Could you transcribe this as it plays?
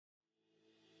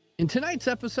In tonight's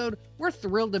episode, we're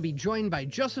thrilled to be joined by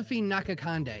Josephine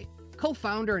Nakakande,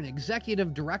 co-founder and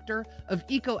executive director of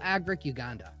Eco-Agric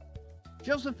Uganda.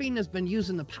 Josephine has been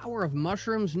using the power of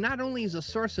mushrooms not only as a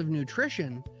source of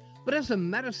nutrition, but as a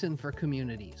medicine for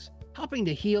communities, helping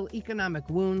to heal economic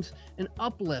wounds and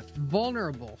uplift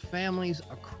vulnerable families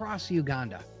across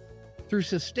Uganda. Through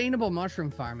sustainable mushroom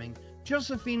farming,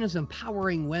 Josephine is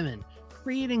empowering women,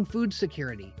 creating food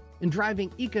security, and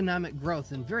driving economic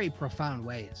growth in very profound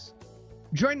ways.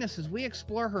 Join us as we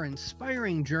explore her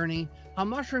inspiring journey, how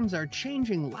mushrooms are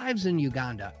changing lives in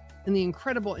Uganda, and the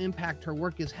incredible impact her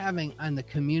work is having on the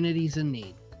communities in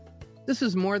need. This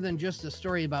is more than just a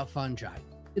story about fungi.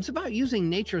 It's about using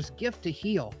nature's gift to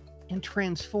heal and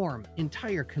transform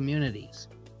entire communities.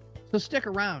 So stick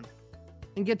around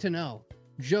and get to know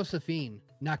Josephine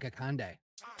Nakakande.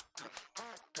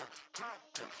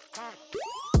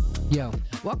 Yo,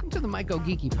 welcome to the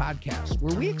MycoGeeky Podcast,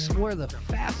 where we explore the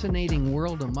fascinating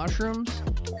world of mushrooms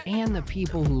and the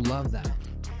people who love them.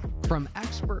 From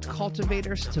expert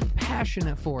cultivators to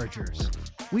passionate foragers,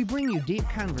 we bring you deep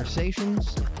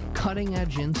conversations,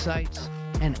 cutting-edge insights,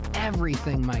 and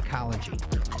everything mycology.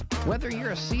 Whether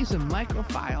you're a seasoned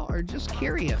mycophile or just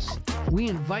curious, we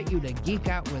invite you to geek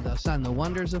out with us on the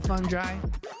wonders of fungi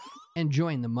and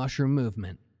join the mushroom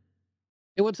movement.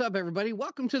 Hey, what's up, everybody?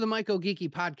 Welcome to the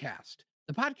MycoGeeky Podcast,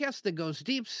 the podcast that goes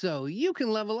deep so you can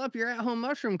level up your at-home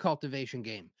mushroom cultivation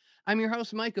game. I'm your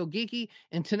host, MycoGeeky,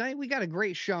 and tonight we got a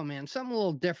great show, man. Something a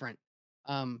little different.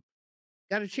 Got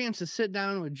a chance to sit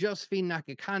down with Josephine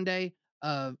Nakakande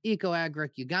of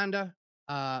Eco-Agric Uganda.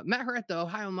 Met her at the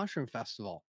Ohio Mushroom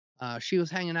Festival. She was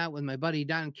hanging out with my buddy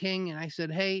Don King, and I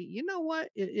said, hey, you know what?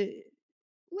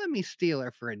 Let me steal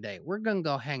her for a day. We're going to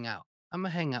go hang out. I'm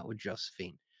going to hang out with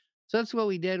Josephine. So that's what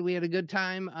we did. We had a good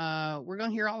time. We're going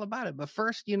to hear all about it. But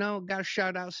first, got to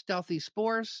shout out Stealthy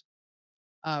Spores.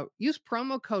 Use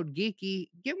promo code Geeky.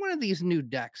 Get one of these new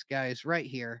decks, guys, right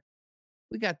here.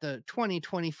 We got the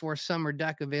 2024 summer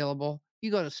deck available.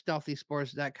 You go to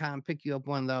stealthyspores.com, pick you up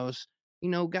one of those.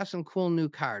 Got some cool new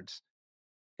cards.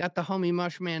 Got the homie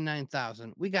Mushman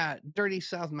 9000. We got Dirty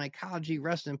South Mycology,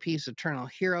 Rest in Peace, Eternal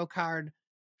Hero card.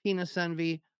 Penis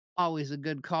Envy, always a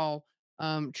good call.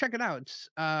 Check it out. It's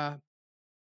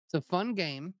a fun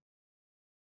game.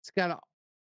 It's got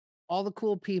all the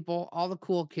cool people, all the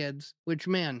cool kids, which,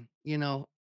 man,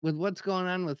 with what's going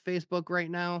on with Facebook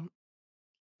right now,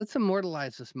 let's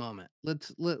immortalize this moment.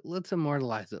 Let's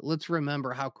immortalize it. Let's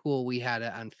remember how cool we had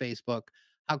it on Facebook,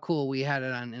 how cool we had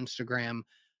it on Instagram.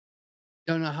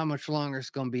 Don't know how much longer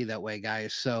it's going to be that way,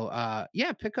 guys. So,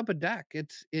 yeah, pick up a deck.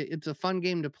 It's a fun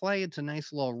game to play. It's a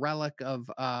nice little relic of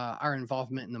our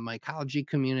involvement in the mycology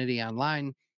community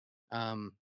online.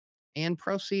 And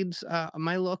proceeds,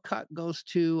 my little cut goes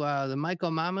to the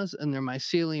Myco Mamas and their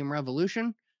Mycelium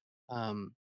Revolution. I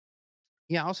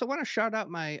also want to shout out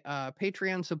my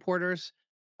Patreon supporters.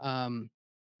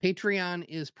 Patreon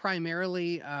is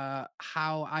primarily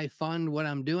how I fund what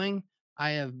I'm doing.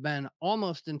 I have been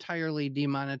almost entirely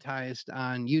demonetized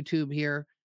on YouTube here.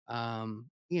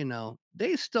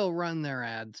 They still run their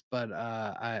ads, but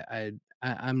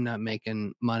I'm not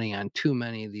making money on too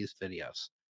many of these videos.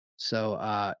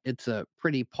 So it's a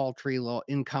pretty paltry little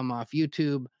income off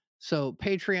YouTube. So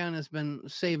Patreon has been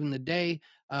saving the day.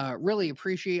 Really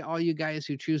appreciate all you guys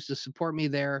who choose to support me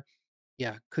there.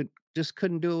 Yeah,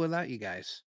 couldn't do it without you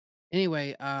guys.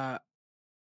 Anyway,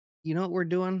 you know what we're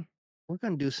doing? We're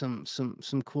gonna do some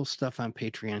cool stuff on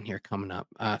Patreon here coming up.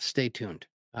 Stay tuned.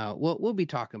 We'll be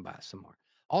talking about some more.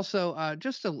 Also,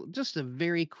 just a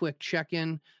very quick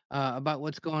check-in about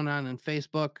what's going on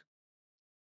Facebook.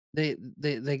 They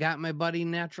got my buddy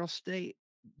Natural State.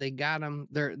 They got him.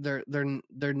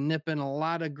 They're nipping a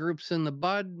lot of groups in the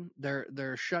bud.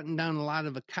 They're shutting down a lot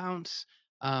of accounts.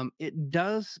 It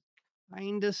does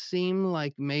kind of seem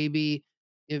like maybe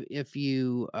if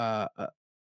you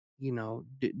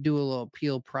do a little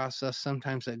appeal process,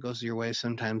 sometimes that goes your way,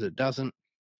 sometimes it doesn't.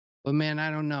 But man,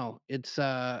 I don't know. It's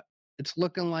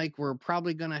looking like we're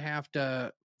probably gonna have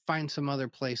to find some other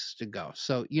places to go.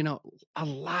 So, a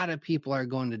lot of people are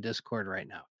going to Discord right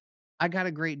now. I got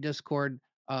a great Discord.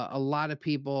 A lot of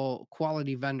people,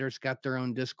 quality vendors, got their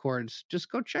own Discords.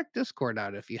 Just go check Discord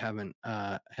out if you haven't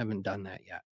done that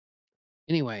yet.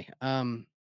 Anyway,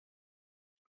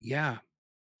 yeah,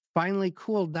 finally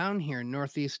cooled down here in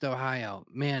Northeast Ohio.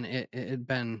 Man, it had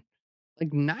been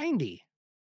like 90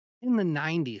 in the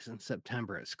 90s in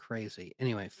September. It's crazy.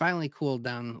 Anyway, finally cooled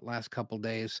down last couple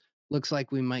days. Looks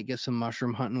like we might get some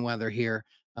mushroom hunting weather here.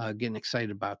 Getting excited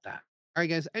about that. All right,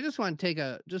 guys, I just want to take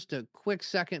just a quick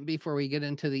second before we get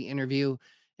into the interview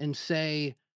and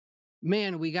say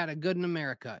man, we got it good in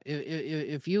America.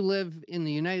 If you live in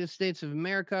the United States of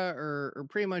America or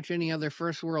pretty much any other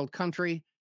first world country,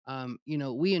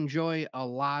 we enjoy a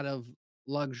lot of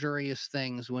luxurious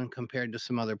things when compared to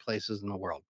some other places in the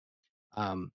world.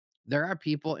 Um, there are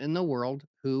people in the world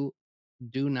who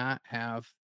do not have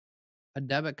a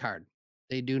debit card.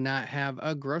 They do not have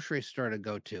a grocery store to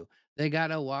go to. They got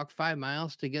to walk 5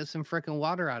 miles to get some freaking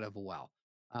water out of a well.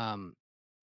 Um,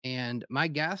 and my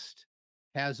guest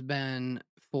has been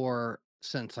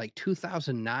since like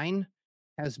 2009,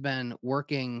 has been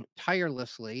working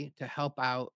tirelessly to help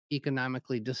out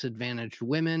economically disadvantaged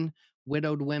women,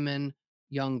 widowed women,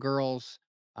 young girls.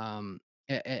 Um,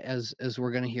 as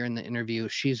we're going to hear in the interview,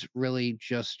 she's really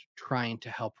just trying to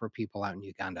help her people out in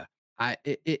Uganda.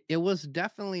 It was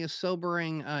definitely a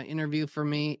sobering interview for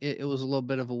me. It was a little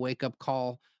bit of a wake up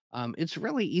call. It's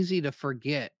really easy to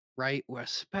forget, right?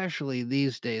 Especially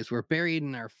these days, we're buried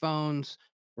in our phones.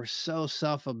 We're so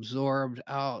self-absorbed.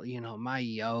 Oh, my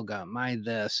yoga, my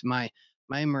this, my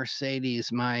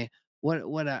Mercedes, my what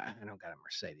I don't got a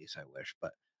Mercedes, I wish,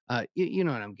 but you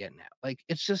know what I'm getting at. Like,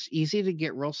 it's just easy to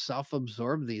get real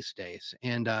self-absorbed these days.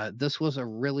 And this was a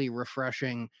really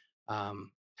refreshing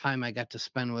time I got to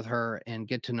spend with her and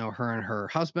get to know her and her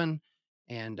husband,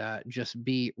 and just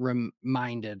be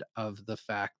reminded of the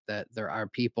fact that there are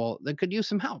people that could use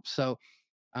some help. So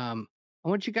I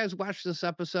want you guys to watch this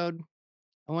episode.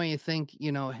 I want you to think,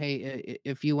 hey,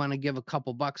 if you want to give a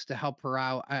couple bucks to help her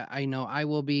out, I know I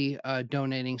will be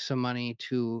donating some money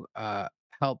to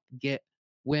help get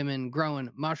women growing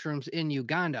mushrooms in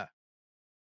Uganda.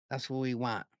 That's what we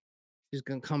want. She's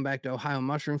going to come back to Ohio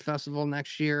Mushroom Festival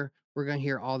next year. We're going to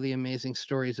hear all the amazing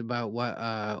stories about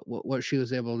what she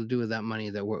was able to do with that money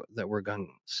that we're going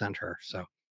to send her. So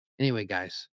anyway,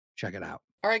 guys, check it out.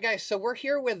 All right, guys. So we're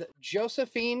here with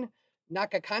Josephine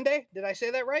Nakakande. Did I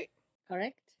say that right?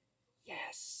 Correct?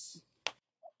 Yes.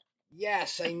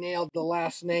 Yes, I nailed the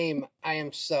last name. I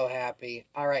am so happy.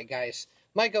 All right, guys.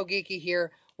 MycoGeeky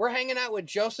here. We're hanging out with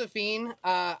Josephine.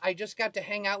 I just got to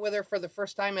hang out with her for the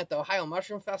first time at the Ohio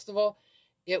Mushroom Festival.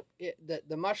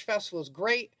 The Mush Fest was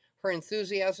great. Her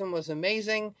enthusiasm was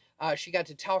amazing. She got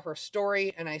to tell her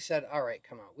story, and I said, all right,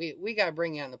 come on. We got to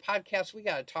bring you on the podcast. We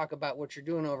got to talk about what you're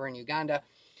doing over in Uganda.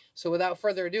 So without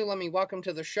further ado, let me welcome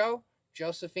to the show,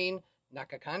 Josephine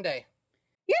Nakakande.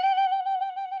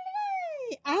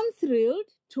 I'm thrilled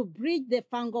to bridge the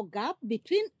fungal gap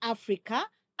between Africa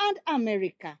and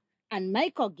America. And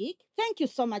MycoGeek, thank you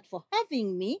so much for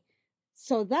having me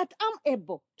so that I'm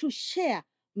able to share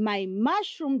my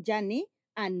mushroom journey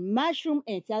and mushroom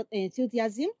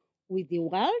enthusiasm with the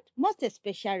world, most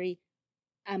especially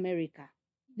America.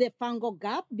 The fungal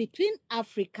gap between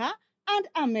Africa and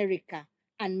America.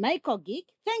 And MycoGeek,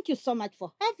 thank you so much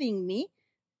for having me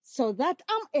so that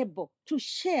I'm able to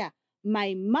share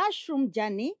my mushroom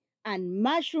journey and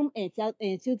mushroom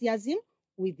enthusiasm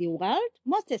with the world,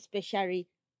 most especially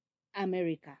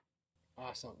America.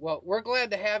 Awesome. Well, we're glad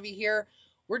to have you here.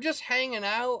 We're just hanging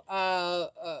out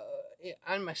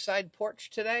on my side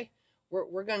porch today.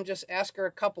 We're going to just ask her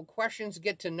a couple questions,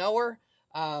 get to know her,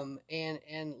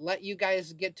 and let you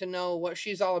guys get to know what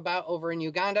she's all about over in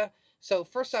Uganda. So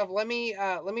first off, let me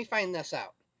find this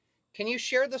out. Can you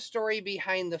share the story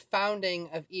behind the founding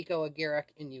of Eco-Agric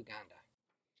in Uganda?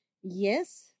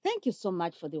 Yes, thank you so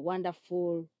much for the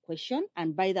wonderful question.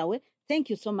 And by the way, thank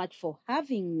you so much for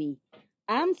having me.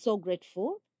 I'm so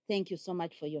grateful. Thank you so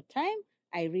much for your time.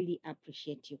 I really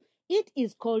appreciate you. It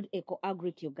is called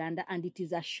Eco-Agric Uganda, and it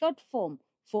is a short form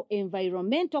for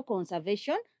Environmental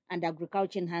Conservation and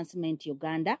Agriculture Enhancement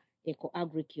Uganda,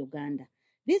 Eco-Agric Uganda.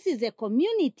 This is a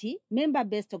community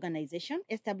member-based organization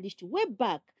established way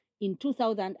back in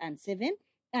 2007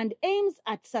 and aims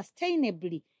at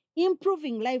sustainably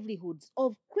improving livelihoods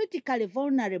of critically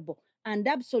vulnerable and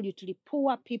absolutely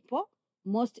poor people,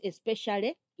 most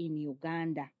especially in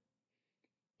Uganda.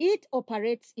 It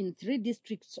operates in 3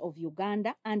 districts of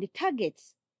Uganda and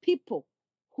targets people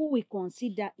who we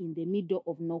consider in the middle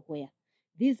of nowhere.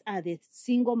 These are the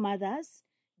single mothers,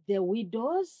 the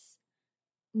widows,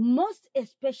 most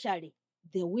especially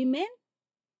the women,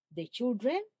 the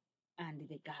children, and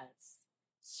the girls.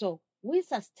 So we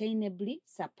sustainably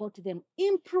support them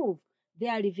improve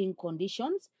their living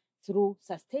conditions through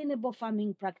sustainable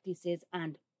farming practices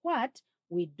and what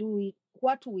we do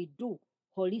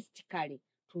holistically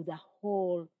to the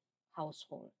whole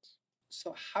household.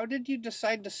 So how did you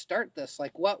decide to start this?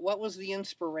 Like, what was the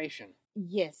inspiration?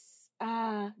 Yes,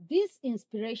 this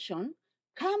inspiration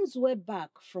comes way back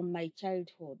from my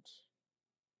childhood.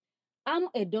 I'm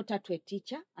a daughter to a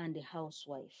teacher and a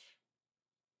housewife.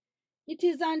 It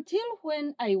is until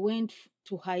when I went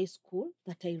to high school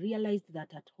that I realized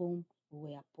that at home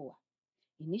we were poor.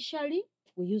 Initially,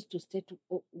 we used to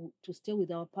stay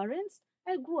with our parents.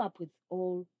 I grew up with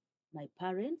all my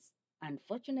parents.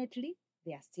 Unfortunately,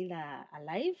 they are still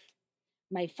alive.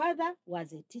 My father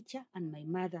was a teacher and my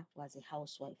mother was a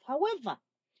housewife. However,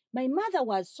 my mother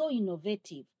was so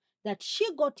innovative that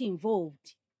she got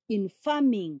involved in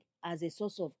farming as a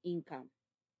source of income.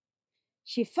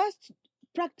 She first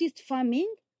practiced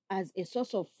farming as a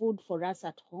source of food for us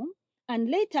at home, and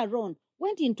later on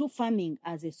went into farming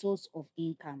as a source of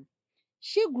income.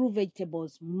 She grew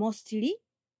vegetables mostly,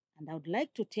 and I would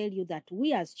like to tell you that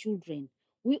we as children,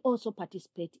 we also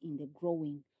participate in the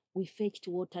growing. We fetched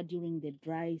water during the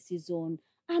dry season,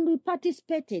 and we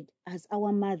participated as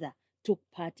our mother took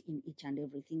part in each and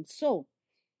everything. So,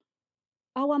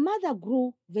 our mother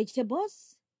grew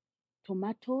vegetables,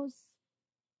 tomatoes,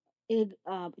 it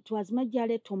was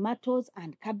majorly tomatoes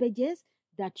and cabbages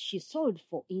that she sold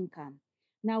for income.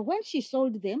 Now, when she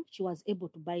sold them, she was able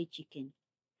to buy chicken.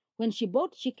 When she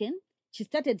bought chicken, she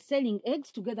started selling eggs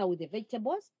together with the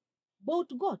vegetables,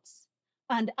 bought goats.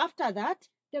 And after that,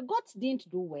 the goats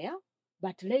didn't do well,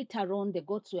 but later on, the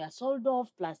goats were sold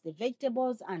off, plus the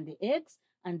vegetables and the eggs,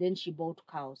 and then she bought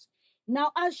cows.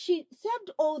 Now, as she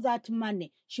saved all that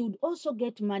money, she would also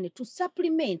get money to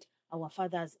supplement our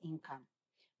father's income.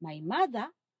 My mother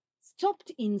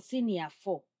stopped in senior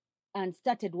 4 and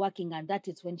started working, and that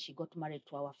is when she got married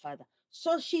to our father.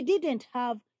 So she didn't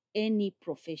have any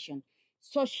profession.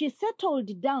 So she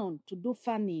settled down to do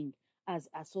farming as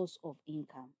a source of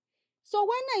income. So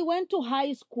when I went to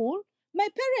high school, my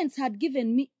parents had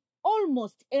given me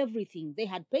almost everything. They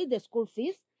had paid the school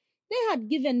fees. They had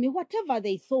given me whatever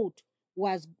they thought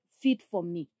was fit for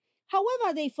me.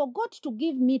 However, they forgot to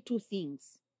give me 2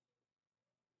 things: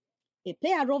 a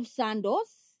pair of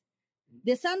sandals,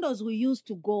 the sandals we used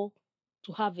to go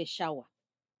to have a shower,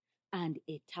 and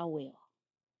a towel.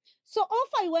 So off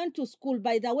I went to school.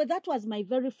 By the way, that was my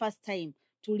very first time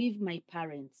to leave my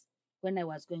parents when I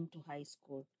was going to high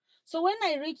school. So when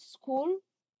I reached school,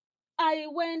 I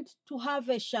went to have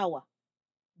a shower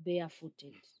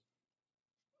barefooted.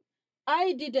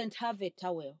 I didn't have a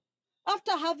towel.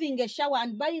 After having a shower,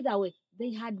 and by the way,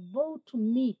 they had bought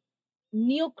me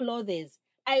new clothes.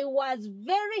 I was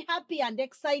very happy and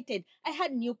excited. I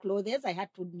had new clothes. I had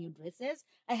 2 new dresses.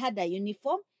 I had a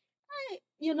uniform.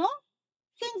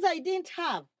 Things I didn't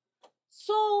have.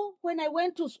 So when I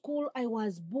went to school, I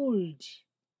was bullied.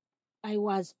 I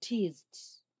was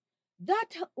teased. That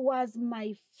was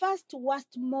my first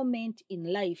worst moment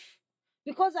in life.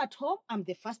 Because at home, I'm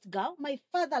the first girl. My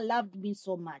father loved me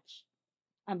so much.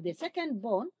 I'm the second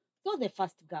born, so the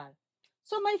first girl.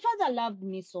 So my father loved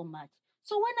me so much.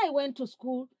 So when I went to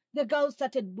school, the girls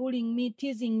started bullying me,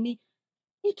 teasing me.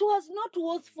 It was not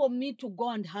worth for me to go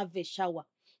and have a shower.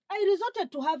 I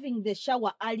resorted to having the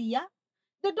shower earlier.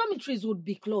 The dormitories would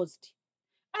be closed.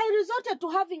 I resorted to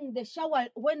having the shower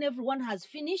when everyone has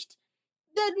finished.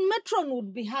 The matron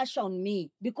would be harsh on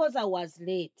me because I was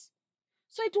late.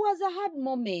 So it was a hard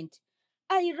moment.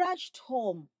 I rushed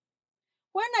home.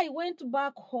 When I went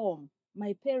back home,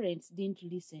 my parents didn't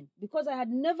listen because I had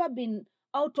never been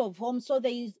out of home. So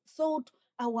they thought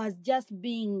I was just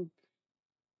being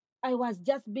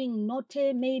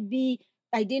naughty. Maybe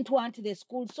I didn't want the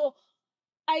school. So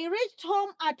I reached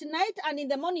home at night, and in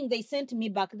the morning they sent me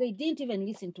back. They didn't even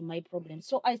listen to my problem.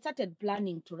 So I started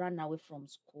planning to run away from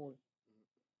school.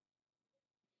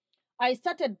 I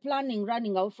started planning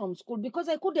running away from school because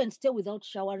I couldn't stay without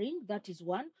showering. That is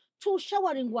 1. 2,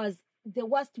 showering was the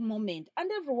worst moment, and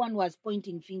everyone was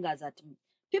pointing fingers at me.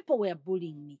 People were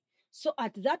bullying me. So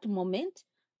at that moment,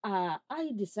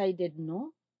 I decided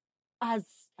no, as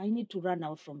I need to run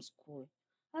away from school.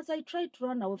 As I tried to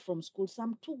run away from school,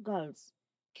 some 2 girls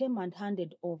came and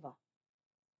handed over.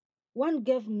 One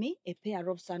gave me a pair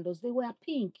of sandals. They were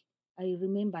pink. I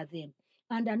remember them.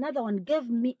 And another one gave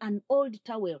me an old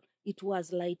towel. It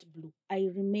was light blue. I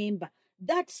remember.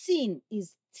 That scene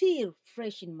is still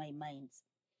fresh in my mind.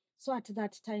 So at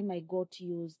that time, I got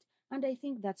used. And I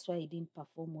think that's why I didn't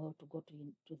perform well to go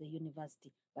to the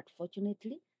university. But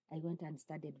fortunately, I went and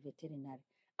studied veterinary.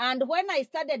 And when I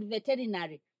studied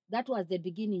veterinary, that was the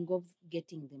beginning of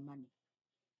getting the money.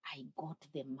 I got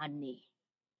the money.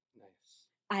 Nice.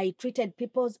 I treated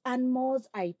people's animals.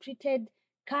 I treated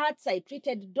cats. I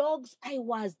treated dogs. I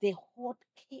was the hot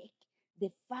cake,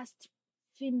 the first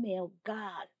female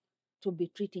girl to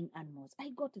be treating animals.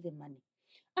 I got the money.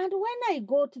 And when I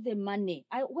got the money,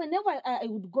 whenever I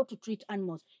would go to treat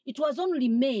animals, it was only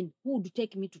men who would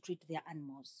take me to treat their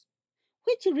animals,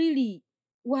 which really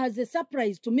was a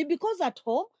surprise to me because at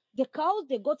home, the cows,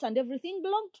 the goats, and everything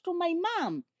belonged to my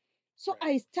mom. So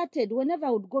I started, whenever I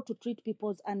would go to treat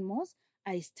people's animals,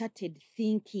 I started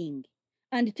thinking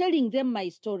and telling them my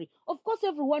story. Of course,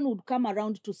 everyone would come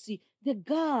around to see the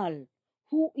girl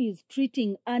who is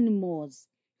treating animals,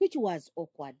 which was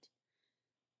awkward.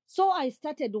 So I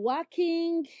started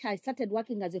working. I started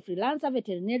working as a freelancer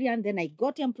veterinarian. Then I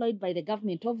got employed by the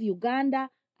government of Uganda.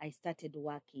 I started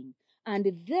working.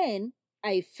 And then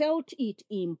I felt it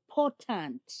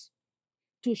important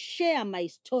to share my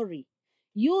story,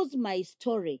 use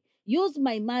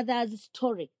my mother's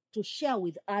story to share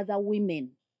with other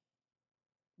women.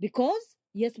 Because,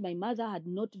 yes, my mother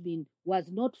was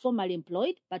not formally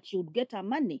employed, but she would get her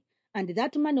money. And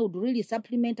that money would really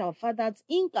supplement our father's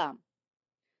income.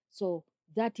 So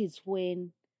that is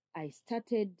when I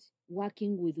started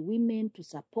working with women to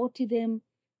support them,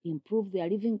 improve their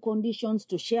living conditions,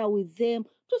 to share with them,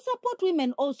 to support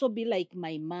women also be like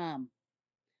my mom.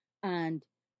 And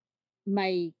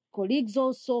my colleagues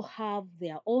also have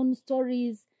their own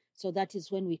stories. So that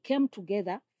is when we came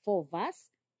together, 4 of us,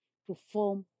 to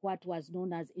form what was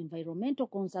known as Environmental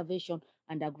Conservation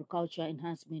and Agriculture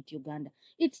Enhancement Uganda.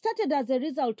 It started as a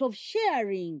result of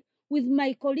sharing with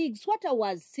my colleagues what I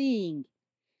was seeing.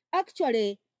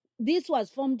 Actually, this was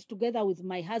formed together with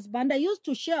my husband. I used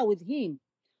to share with him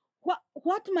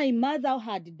what my mother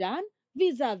had done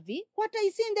vis-a-vis what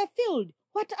I see in the field,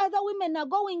 what other women are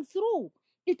going through.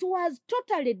 It was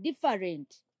totally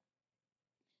different.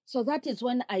 So that is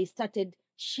when I started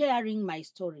sharing my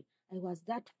story. I was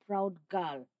that proud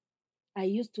girl. I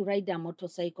used to ride a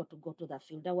motorcycle to go to the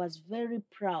field. I was very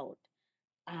proud.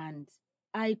 And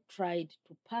I tried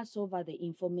to pass over the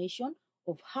information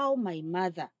of how my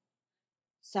mother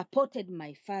supported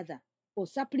my father or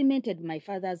supplemented my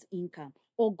father's income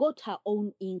or got her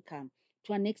own income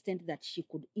to an extent that she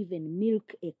could even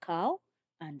milk a cow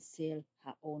and sell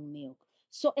her own milk.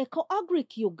 So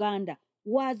Eco-Agric Uganda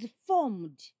was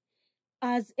formed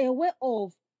as a way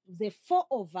of the 4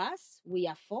 of us. We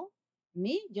are 4.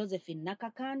 Me, Josephine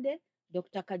Nakakande,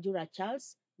 Dr. Kajura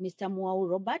Charles, Mr. Muau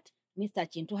Robert, Mr.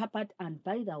 Chintu Hapat, and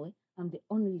by the way, I'm the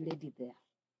only lady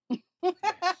there.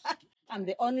 I'm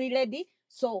the only lady.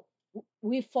 So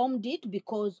we formed it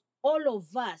because all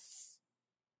of us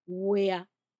were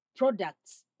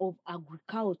products of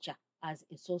agriculture as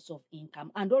a source of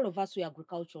income. And all of us were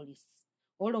agriculturalists.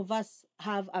 All of us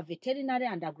have a veterinary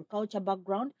and agriculture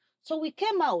background. So we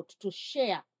came out to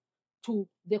share to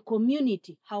the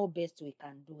community how best we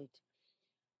can do it.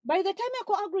 By the time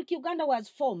Eco-Agric Uganda was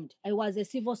formed, I was a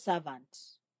civil servant.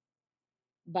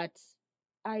 But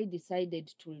I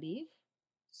decided to leave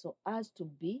so as to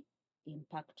be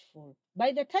impactful.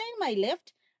 By the time I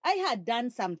left, I had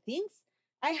done some things.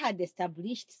 I had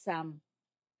established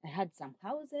I had some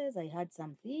houses, I had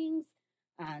some things.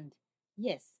 And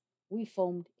yes, we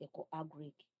formed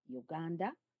Eco-Agric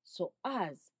Uganda so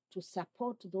as to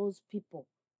support those people,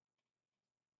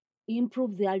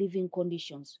 improve their living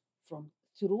conditions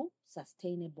through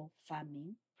sustainable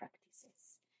farming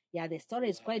practices. Yeah, the story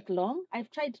is quite long.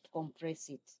 I've tried to compress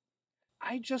it.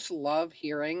 I just love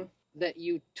hearing that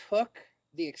you took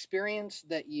the experience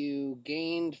that you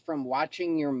gained from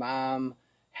watching your mom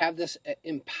have this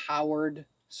empowered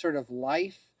sort of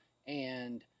life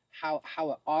and how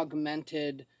it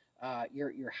augmented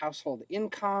your household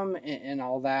income and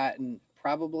all that, and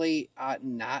probably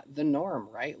not the norm,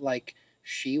 right? Like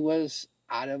she was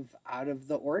out of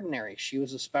the ordinary. She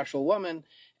was a special woman,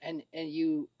 and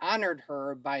you honored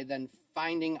her by then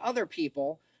finding other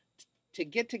people to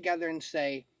get together and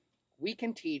say, we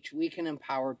can teach, we can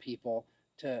empower people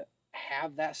to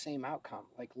have that same outcome.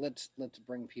 Like let's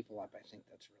bring people up. I think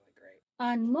that's really great.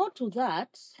 And more to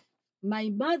that, my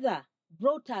mother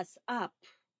brought us up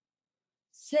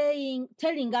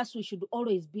telling us we should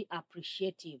always be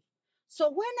appreciative. So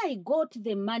when I got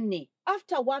the money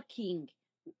after working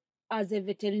as a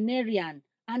veterinarian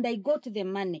and I got the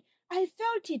money, I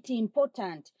felt it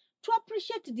important to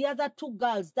appreciate the other 2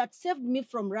 girls that saved me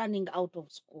from running out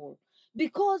of school.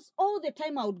 Because all the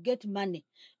time I would get money,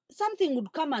 something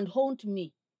would come and haunt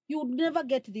me. You would never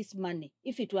get this money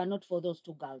if it were not for those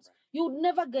 2 girls. You would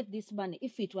never get this money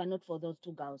if it were not for those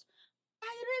 2 girls. I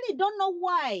really don't know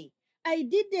why I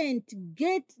didn't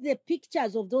get the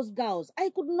pictures of those girls. I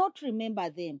could not remember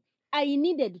them. I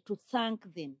needed to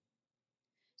thank them.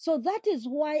 So that is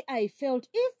why I felt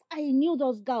if I knew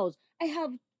those girls,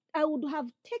 I would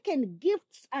have taken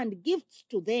gifts and gifts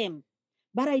to them,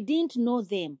 but I didn't know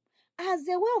them. As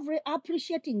a way of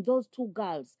appreciating those 2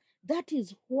 girls, that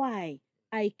is why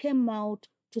I came out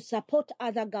to support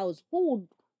other girls who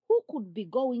could be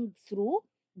going through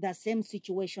the same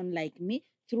situation like me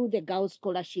through the Girls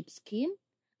Scholarship Scheme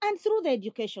and through the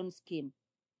education scheme.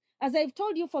 As I've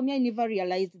told you, for me, I never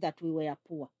realized that we were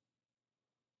poor.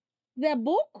 The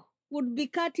book would be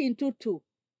cut into two.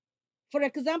 For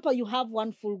example, you have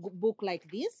one full book like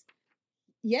this,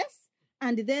 yes,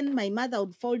 and then my mother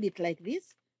would fold it like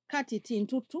this, cut it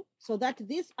into two, so that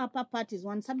this upper part is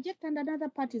one subject and another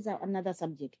part is another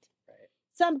subject. Right.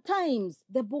 Sometimes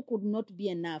the book would not be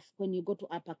enough when you go to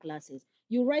upper classes.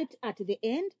 You write at the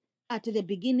end, at the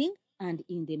beginning, and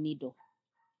in the middle.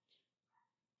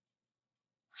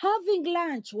 Having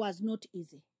lunch was not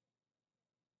easy.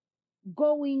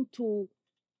 Going to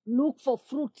look for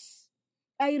fruits.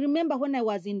 I remember when I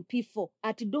was in P4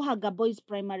 at Dohaga Boys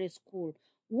Primary School,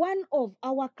 one of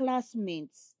our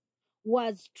classmates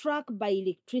was struck by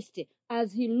electricity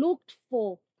as he looked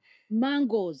for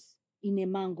mangoes in a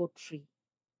mango tree.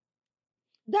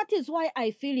 That is why I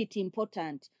feel it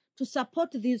important to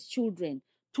support these children,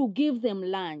 to give them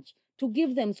lunch, to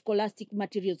give them scholastic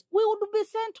materials. We would be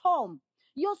sent home.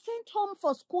 You're sent home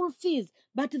for school fees,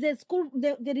 but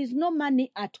there is no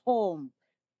money at home.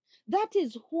 That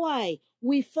is why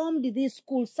we formed this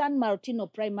school, San Martino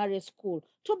Primary School,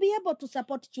 to be able to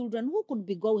support children who could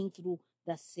be going through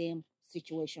the same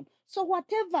situation. So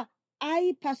whatever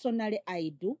I personally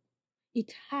do,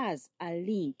 it has a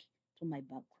link to my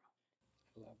background.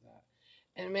 I love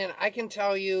that. And man, I can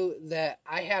tell you that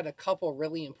I had a couple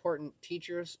really important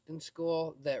teachers in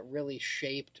school that really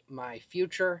shaped my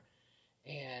future.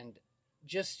 And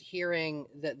just hearing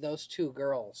that those two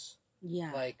girls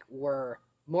were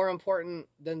more important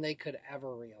than they could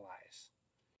ever realize.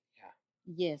 Yeah.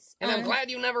 Yes. And I'm glad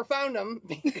you never found them,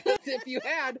 because if you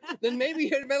had, then maybe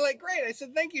you'd have been like, great, I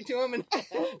said thank you to them, and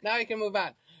now I can move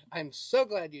on. I'm so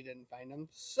glad you didn't find them,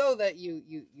 so that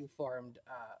you formed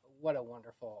what a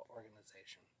wonderful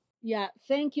organization. Yeah,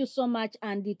 thank you so much.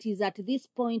 And it is at this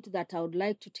point that I would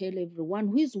like to tell everyone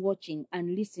who is watching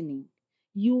and listening,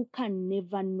 you can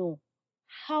never know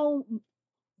how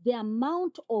the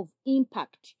amount of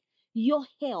impact your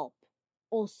help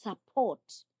or support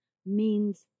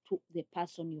means to the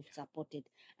person you've supported.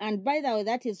 And by the way,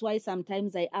 that is why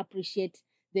sometimes I appreciate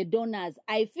the donors.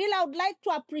 I feel I would like to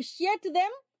appreciate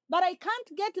them, but I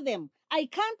can't get them. I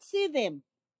can't see them.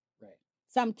 Right.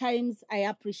 Sometimes I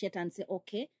appreciate and say,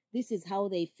 okay, this is how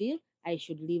they feel. I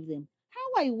should leave them.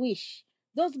 How I wish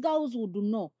those girls would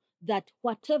know that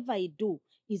whatever I do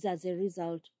is as a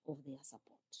result of their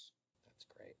support. That's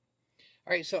great.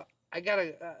 All right, so I got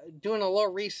doing a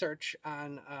little research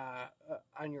on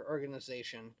your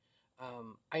organization.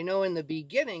 I know in the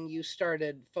beginning you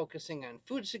started focusing on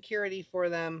food security for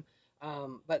them,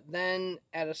 but then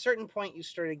at a certain point you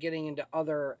started getting into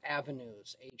other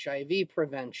avenues: HIV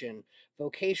prevention,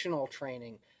 vocational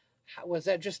training. Was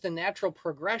that just a natural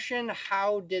progression?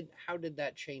 How did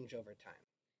that change over time?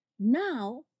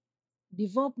 Now,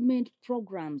 development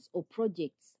programs or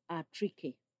projects are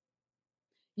tricky.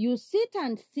 You sit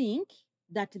and think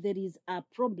that there is a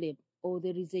problem or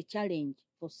there is a challenge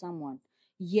for someone.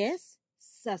 Yes,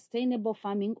 sustainable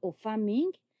farming or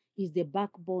farming is the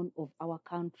backbone of our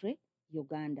country,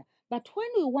 Uganda. But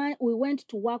when we went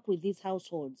to work with these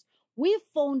households, we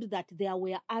found that there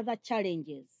were other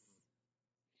challenges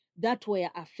that were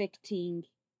affecting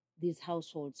these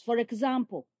households. For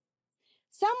example,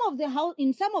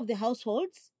 in some of the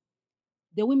households,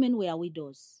 the women were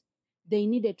widows. They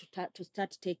needed to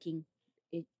start taking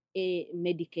a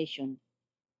medication.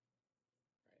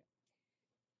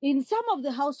 In some of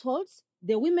the households,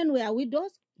 the women were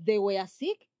widows, they were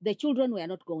sick, the children were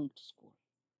not going to school.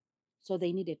 So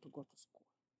they needed to go to school.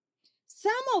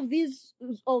 Some of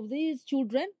these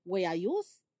children were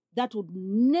youth that would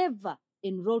never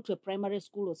enroll to a primary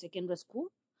school or secondary school.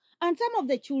 And some of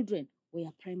the children were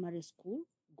primary school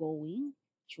going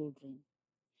children.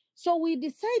 So we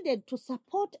decided to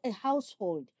support a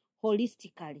household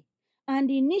holistically. And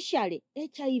initially,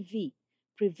 HIV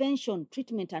prevention,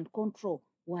 treatment, and control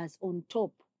was on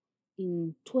top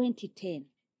in 2010.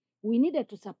 We needed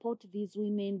to support these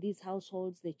women, these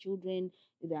households, the children,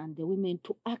 and the women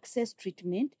to access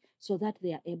treatment so that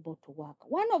they are able to work.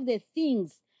 One of the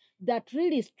things that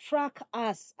really struck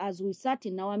us as we sat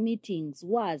in our meetings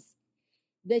was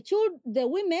the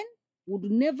women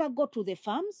would never go to the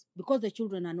farms because the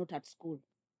children are not at school.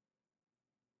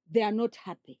 They are not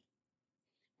happy.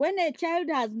 When a child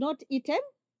has not eaten,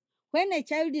 when a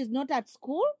child is not at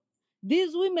school,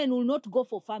 these women will not go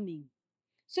for farming.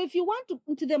 So if you want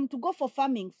them to go for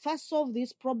farming, first solve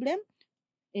this problem,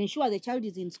 ensure the child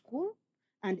is in school,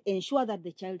 and ensure that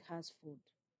the child has food.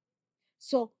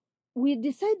 So we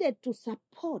decided to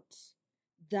support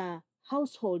the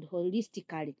household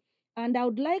holistically. And I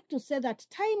would like to say that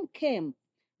time came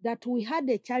that we had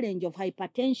a challenge of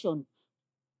hypertension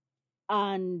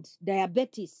and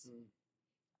diabetes.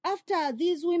 After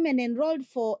these women enrolled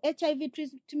for HIV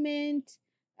treatment,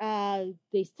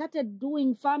 they started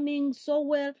doing farming so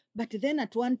well. But then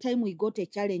at one time we got a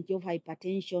challenge of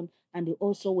hypertension, and we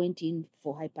also went in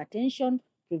for hypertension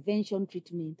prevention,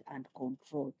 treatment, and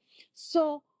control.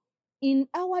 So in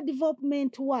our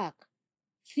development work,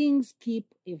 things keep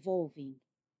evolving.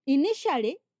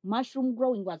 Initially, mushroom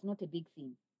growing was not a big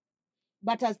thing.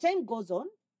 But as time goes on,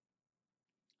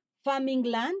 farming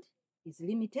land is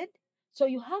limited. So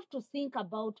you have to think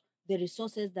about the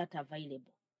resources that are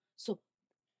available. So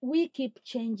we keep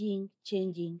changing.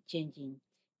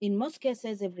 In most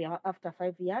cases, after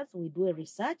 5 years, we do a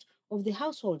research of the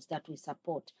households that we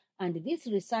support. And this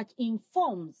research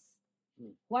informs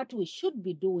what we should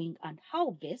be doing and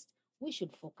how best we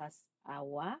should focus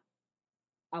our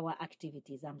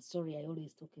activities. I'm sorry, I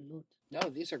always talk a lot. No,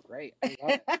 these are great. I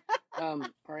love it. All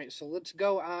right, so let's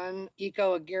go on.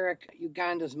 Eco-Agric,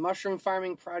 Uganda's mushroom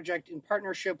farming project in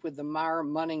partnership with the Mar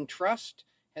Munning Trust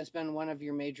has been one of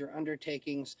your major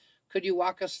undertakings. Could you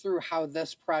walk us through how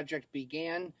this project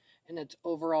began and its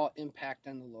overall impact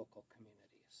on the local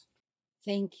communities?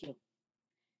 Thank you.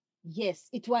 Yes,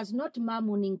 it was not Mar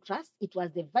Munning Trust. It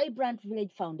was the Vibrant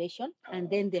Village Foundation and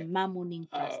then the Mar Munning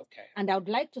Trust. Okay. And I would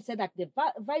like to say that the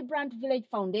Vibrant Village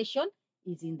Foundation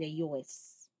is in the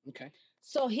US. Okay.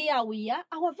 So here we are.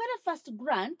 Our very first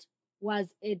grant was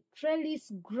a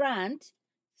trellis grant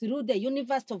through the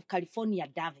University of California,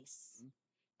 Davis.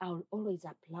 I will always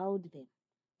applaud them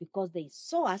because they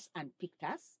saw us and picked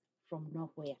us from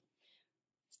nowhere.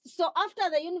 So after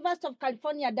the University of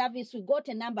California, Davis, we got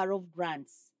a number of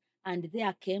grants. And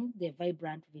there came the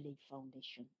Vibrant Village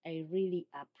Foundation. I really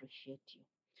appreciate you.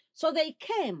 So they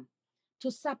came to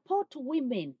support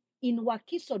women in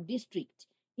Wakiso district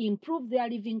improve their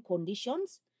living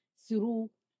conditions through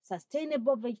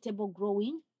sustainable vegetable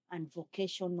growing and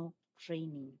vocational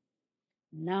training.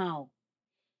 Now,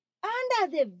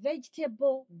 under the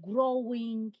vegetable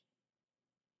growing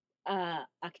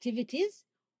activities,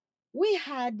 we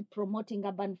had promoting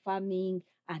urban farming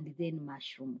and then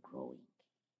mushroom growing.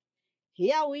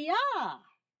 Here we are.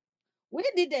 We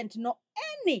didn't know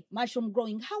any mushroom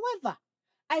growing. However,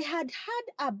 I had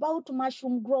heard about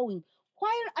mushroom growing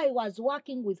while I was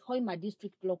working with Hoima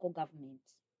District Local Government.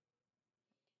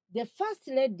 The First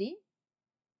Lady,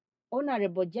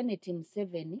 Honorable Janet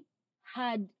Museveni,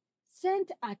 had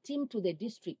sent a team to the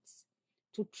districts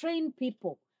to train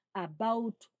people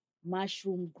about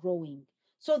mushroom growing.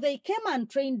 So they came and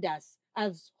trained us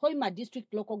as Hoima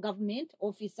District Local Government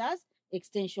officers,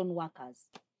 extension workers.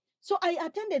 So I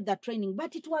attended the training,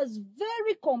 but it was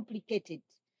very complicated.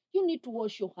 You need to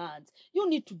wash your hands. You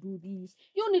need to do this.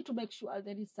 You need to make sure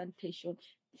there is sanitation.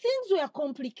 Things were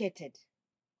complicated.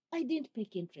 I didn't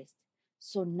pick interest.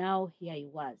 So now here I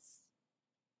was.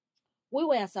 We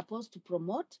were supposed to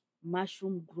promote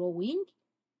mushroom growing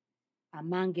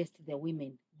amongst the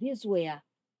women. These were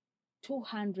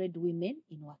 200 women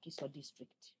in Wakiso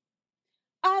district.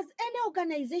 As any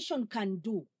organization can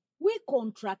do, we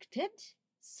contracted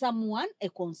someone, a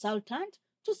consultant,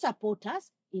 to support us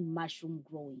in mushroom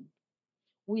growing.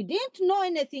 We didn't know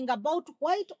anything about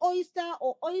white oyster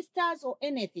or oysters or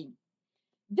anything.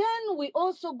 Then we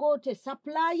also got a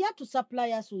supplier to supply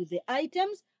us with the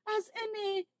items as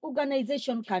any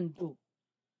organization can do.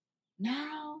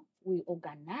 Now we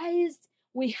organized,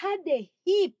 we had a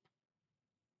heap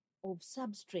of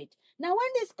substrate. Now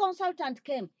when this consultant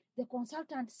came, the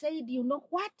consultant said, you know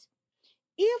what?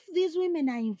 If these women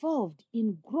are involved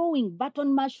in growing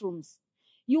button mushrooms,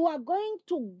 they are going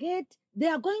to get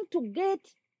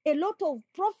a lot of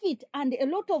profit and a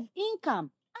lot of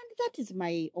income. And that is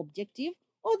my objective,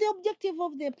 or the objective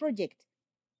of the project.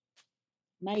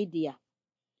 My dear,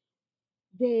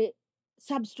 the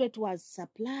substrate was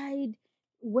supplied,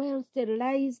 well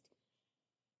sterilized.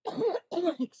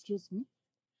 Excuse me.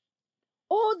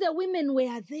 All the women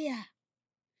were there.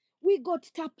 We got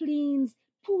taplings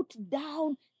put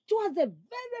down. It was a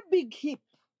very big heap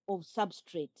of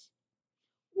substrate.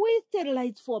 We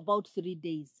sterilized for about 3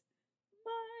 days.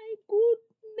 My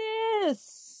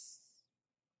goodness.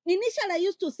 Initially, I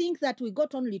used to think that we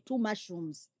got only 2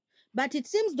 mushrooms, but it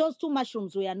seems those 2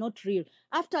 mushrooms were not real.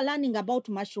 After learning about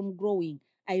mushroom growing,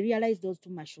 I realized those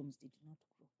 2 mushrooms did not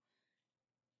grow.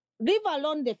 Leave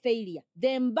alone the failure,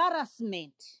 the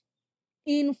embarrassment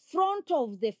in front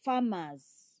of the farmers.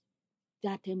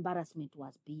 That embarrassment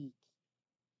was big.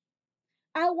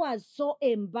 I was so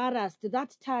embarrassed.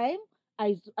 That time,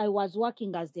 I was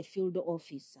working as the field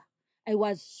officer. I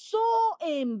was so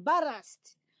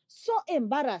embarrassed.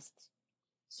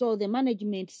 So the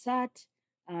management sat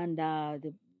and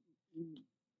the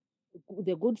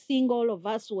the good thing, all of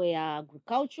us were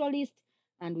agriculturalists,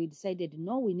 and we decided,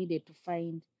 no, we needed to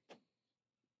find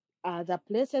other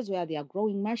places where they are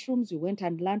growing mushrooms. We went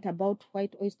and learned about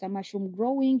white oyster mushroom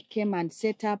growing, came and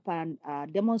set up a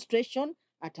demonstration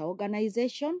at our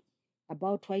organization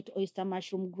about white oyster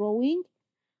mushroom growing,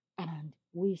 and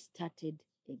we started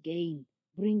again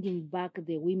bringing back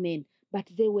the women, but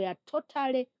they were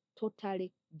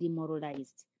totally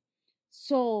demoralized.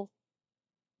 So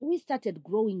we started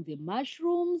growing the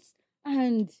mushrooms,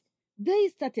 and they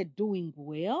started doing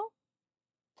well.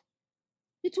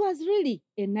 It was really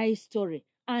a nice story.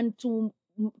 And to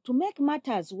make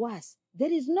matters worse,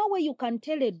 there is no way you can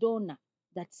tell a donor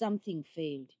that something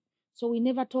failed. So we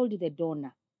never told the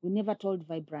donor. We never told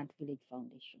Vibrant Village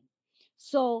Foundation.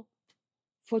 So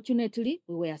fortunately,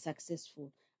 we were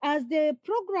successful. As the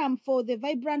program for the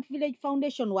Vibrant Village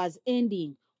Foundation was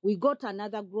ending, we got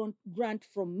another grant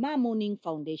from Morning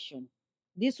Foundation.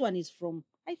 This one is from,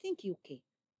 I think, UK.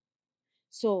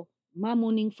 So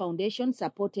Morning Foundation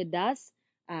supported us,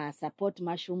 support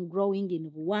mushroom growing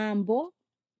in Wambo,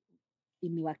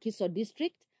 in Wakiso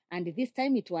district. And this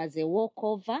time it was a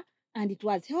walkover, and it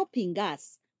was helping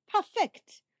us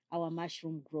perfect our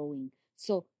mushroom growing.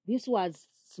 So this was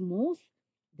smooth.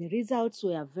 The results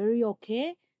were very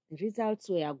okay. The results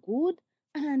were good,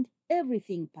 and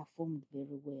everything performed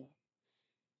very well.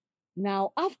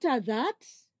 Now, after that,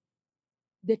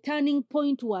 the turning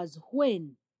point was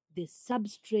when the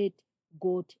substrate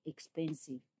got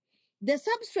expensive. The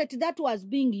substrate that was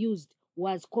being used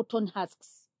was cotton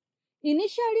husks.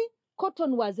 Initially,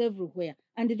 cotton was everywhere,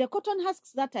 and the cotton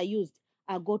husks that I used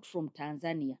are got from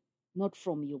Tanzania, not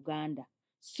from Uganda.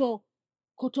 So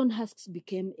cotton husks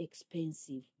became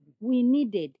expensive. We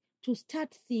needed to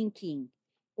start thinking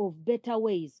of better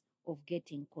ways of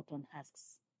getting cotton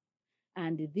husks.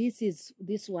 And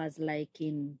this was like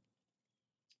in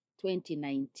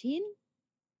 2019.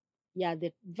 Yeah,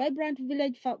 the Vibrant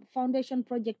Village Foundation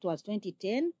project was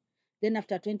 2010. Then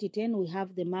after 2010, we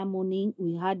had the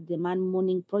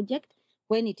Morning project.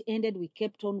 When it ended, we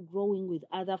kept on growing with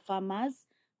other farmers.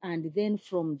 And then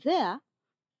from there,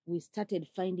 we started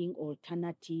finding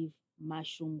alternative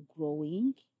mushroom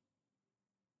growing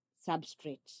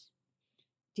substrates.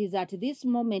 It is at this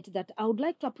moment that I would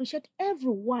like to appreciate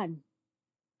everyone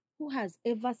who has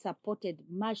ever supported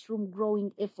mushroom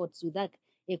growing efforts with that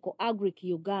Eco-Agric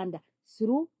Uganda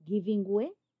through giving way,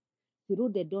 through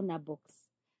the donor box.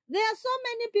 There are so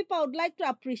many people I would like to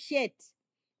appreciate,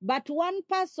 but one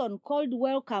person called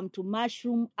Welcome to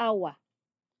Mushroom Hour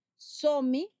saw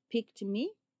me, picked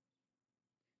me,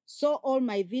 saw all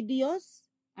my videos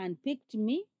and picked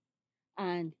me,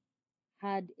 and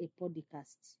had a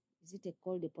podcast. Is it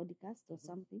called a podcast or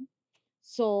something?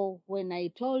 So when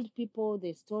I told people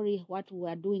the story, what we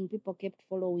were doing, people kept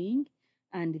following,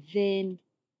 and then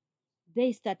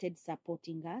they started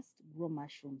supporting us to grow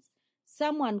mushrooms.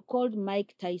 Someone called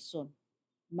Mike Tyson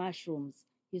mushrooms.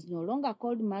 He's no longer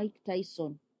called Mike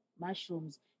Tyson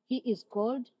mushrooms. He is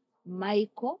called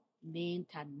MycoGeeky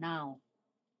now.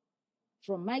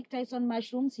 From Mike Tyson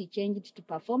mushrooms, he changed to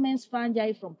performance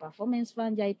fungi, from performance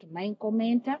fungi to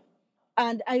MycoGeeky.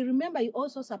 And I remember you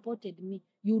also supported me.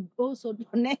 You also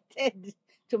donated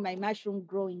to my mushroom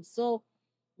growing. So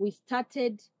we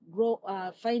started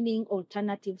finding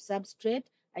alternative substrate.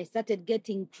 I started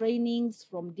getting trainings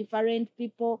from different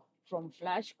people, from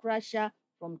Flash Crusher,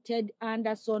 from Ted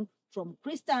Anderson, from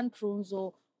Kristen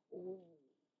Trunzo,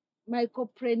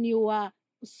 Mycopreneur,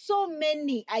 so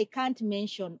many, I can't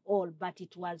mention all, but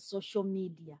it was social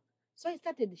media. So I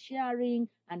started sharing,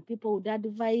 and people would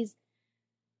advise.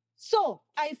 So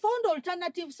I found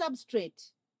alternative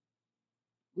substrate.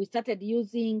 We started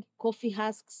using coffee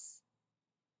husks.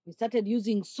 We started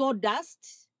using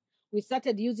sawdust. We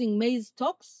started using maize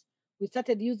stalks. We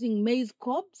started using maize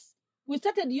cobs. We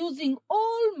started using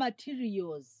all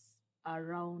materials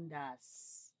around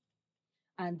us.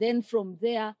 And then from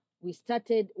there, we had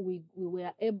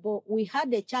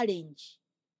a challenge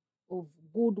of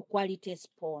good quality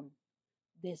spawn.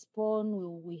 The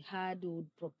spawn we would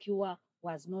procure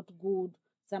was not good.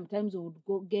 Sometimes we would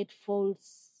go get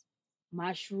false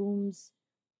mushrooms.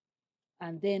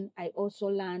 And then I also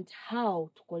learned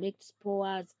how to collect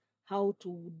spores, how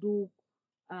to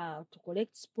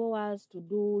collect spores, to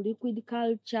do liquid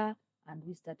culture, and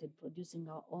we started producing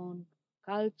our own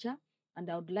culture. And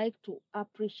I would like to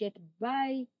appreciate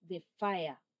By the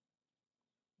Fire,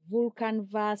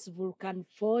 Vulcanverse, Vulcan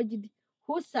Forged,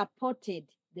 who supported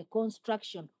the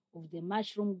construction of the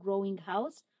mushroom growing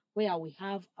house, where we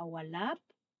have our lab,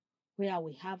 where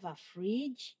we have a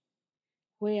fridge,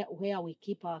 where we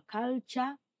keep our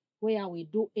culture, where we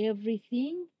do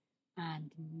everything.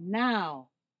 And now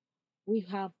we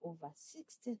have over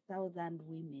 60,000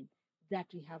 women that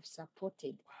we have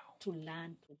supported to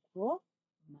learn to grow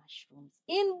mushrooms.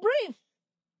 In brief,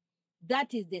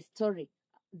 that is the story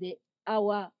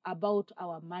about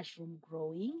our mushroom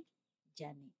growing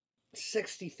journey.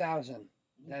 60,000.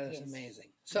 That is Yes. amazing.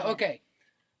 So, okay.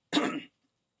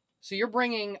 So you're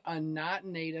bringing a not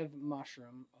native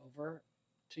mushroom over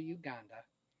to Uganda.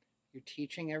 You're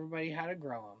teaching everybody how to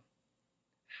grow them.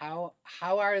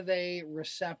 How are they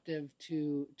receptive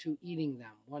to eating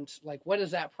them? Once, like, what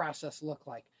does that process look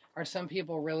like? Are some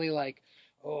people really like,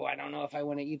 oh, I don't know if I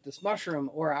want to eat this mushroom,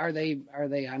 or are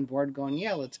they on board going,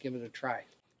 yeah, let's give it a try?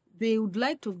 They would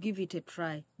like to give it a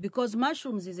try because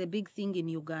mushrooms is a big thing in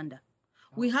Uganda.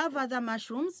 We have other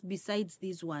mushrooms besides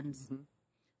these ones. Mm-hmm.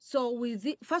 So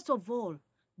first of all,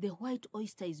 the white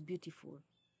oyster is beautiful.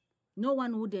 No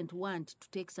one wouldn't want to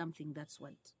take something that's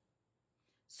white.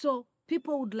 So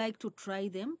people would like to try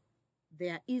them. They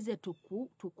are easy to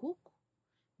cook.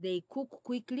 They cook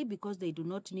quickly because they do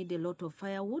not need a lot of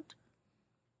firewood.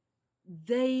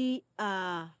 They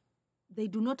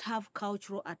do not have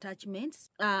cultural attachments.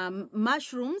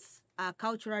 Mushrooms are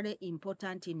culturally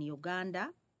important in Uganda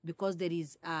because there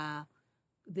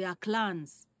are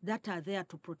clans that are there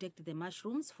to protect the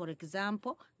mushrooms. For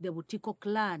example, the Butiko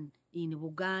clan in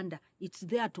Uganda, it's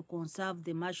there to conserve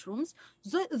the mushrooms,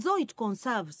 though it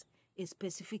conserves a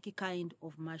specific kind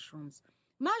of mushrooms.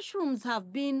 Mushrooms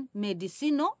have been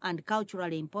medicinal and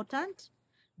culturally important.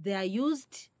 They are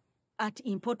used at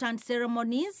important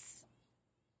ceremonies,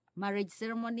 marriage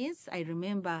ceremonies. I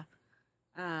remember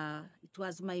it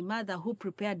was my mother who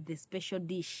prepared the special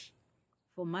dish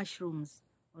for mushrooms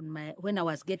when I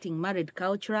was getting married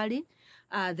culturally.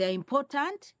 They're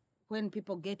important. When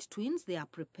people get twins, they are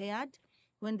prepared.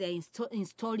 When they're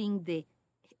installing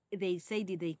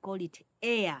they call it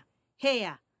heir,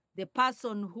 the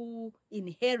person who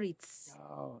inherits.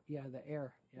 Oh, yeah, the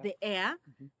heir. Yeah. The heir.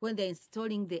 Mm-hmm. When they're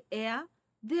installing the heir,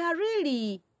 they are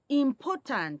really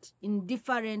important in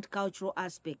different cultural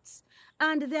aspects.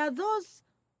 And there are those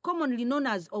commonly known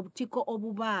as Obutiko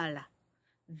Obubala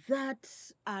that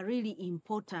are really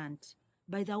important.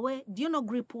 By the way, do you know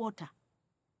grape water?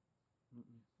 Mm-mm.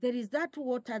 There is that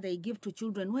water they give to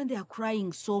children when they are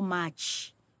crying so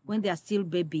much, when they are still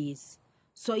babies.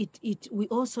 So we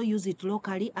also use it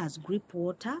locally as grape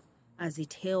water, as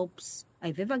it helps.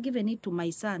 I've ever given it to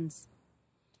my sons.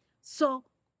 So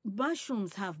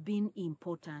mushrooms have been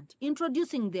important.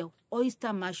 Introducing the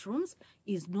oyster mushrooms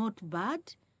is not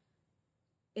bad,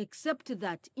 except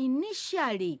that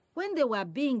initially, when they were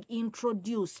being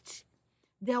introduced,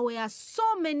 there were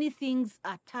so many things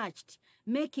attached,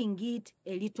 making it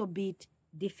a little bit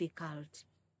difficult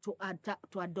to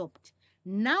adopt.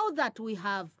 Now that we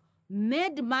have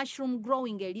made mushroom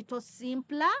growing a little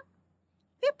simpler,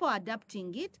 people are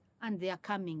adapting it and they are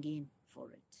coming in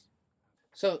for it.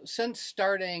 So since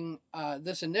starting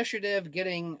this initiative,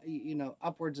 getting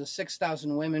upwards of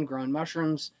 6,000 women growing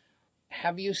mushrooms,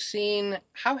 have you seen,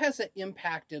 how has it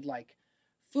impacted like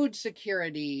food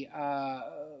security,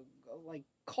 like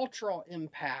cultural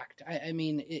impact? I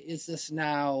mean, is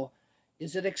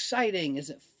it exciting? Is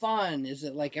it fun? Is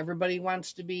it like everybody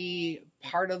wants to be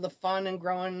part of the fun in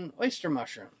growing oyster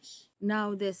mushrooms?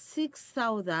 Now the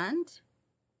 6,000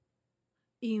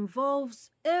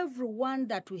 involves everyone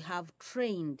that we have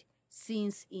trained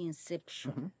since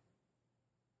inception. Mm-hmm.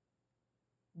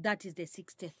 That is the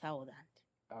 60,000.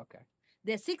 Okay.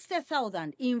 The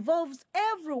 60,000 involves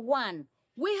everyone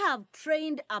we have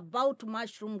trained about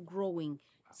mushroom growing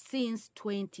since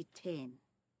 2010.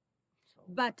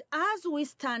 But as we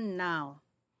stand now,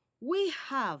 we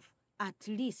have at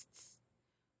least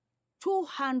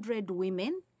 200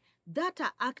 women that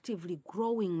are actively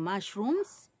growing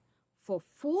mushrooms for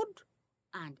food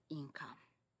and income.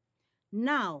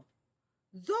 Now,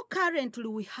 though currently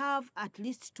we have at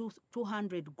least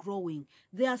 200 growing,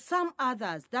 there are some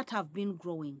others that have been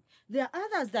growing. There are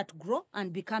others that grow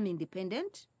and become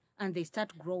independent and they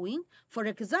start growing. For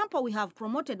example, we have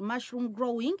promoted mushroom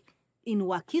growing in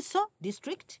Wakiso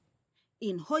district,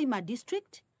 in Hoima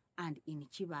district, and in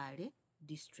Chibale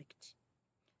district.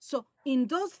 So in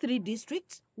those three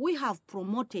districts, we have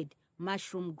promoted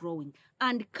mushroom growing.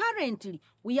 And currently,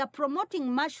 we are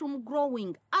promoting mushroom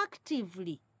growing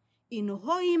actively in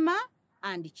Hoima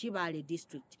and Chibale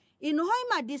district. In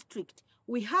Hoima district,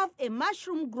 we have a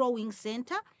mushroom growing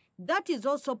center that is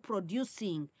also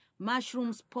producing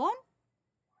mushroom spawn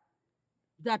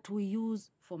that we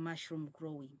use for mushroom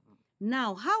growing.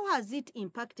 Now, how has it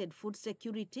impacted food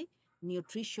security,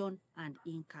 nutrition, and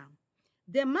income?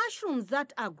 The mushrooms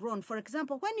that are grown, for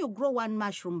example, when you grow one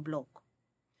mushroom block,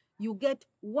 you get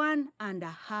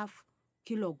 1.5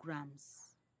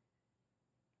 kilograms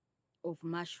of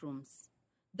mushrooms.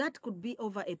 That could be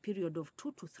over a period of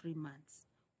 2 to 3 months.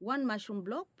 One mushroom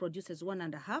block produces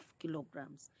 1.5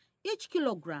 kilograms. Each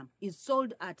kilogram is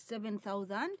sold at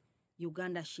 7,000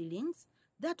 Uganda shillings.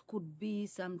 That could be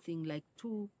something like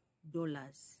 $2.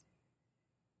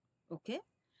 Okay?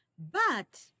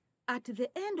 But at the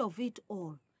end of it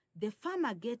all, the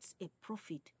farmer gets a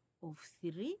profit of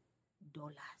 $3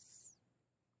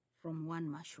 from one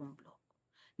mushroom block.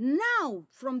 Now,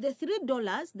 from the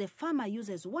 $3, the farmer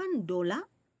uses $1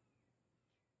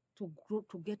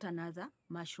 to get another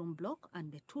mushroom block,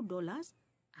 and the $2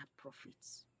 are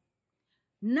profits.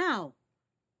 Now,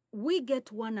 we get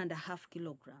 1.5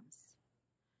 kilograms.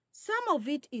 Some of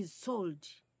it is sold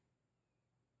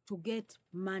to get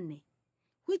money,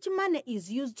 which money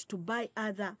is used to buy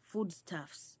other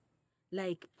foodstuffs,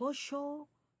 like posho,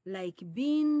 like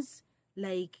beans,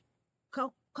 like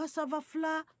cassava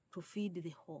flour to feed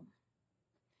the home.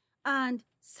 And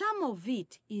some of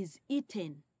it is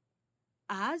eaten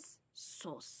as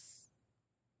sauce.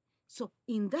 So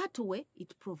in that way,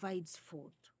 it provides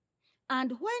food.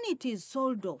 And when it is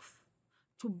sold off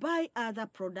to buy other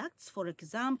products, for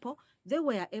example, they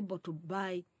were able to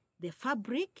buy the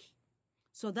fabric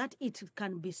so that it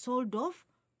can be sold off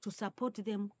to support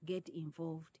them get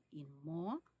involved in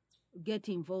more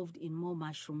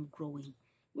mushroom growing.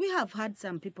 We have had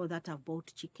some people that have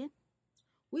bought chicken.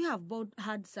 We have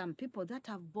had some people that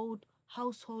have bought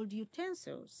household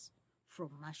utensils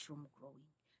from mushroom growing.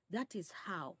 That is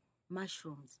how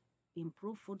mushrooms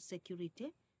improve food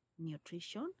security,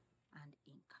 nutrition, and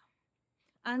income.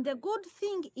 And the good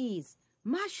thing is,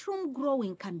 mushroom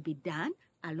growing can be done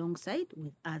alongside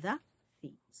with other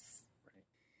things. Right.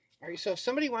 All right, so if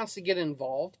somebody wants to get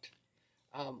involved,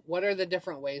 what are the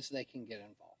different ways they can get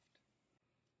involved?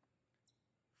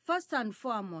 First and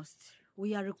foremost,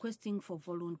 we are requesting for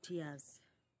volunteers.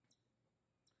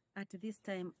 At this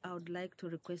time, I would like to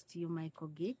request you,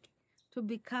 MycoGeeky, to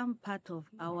become part of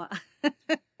our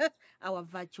our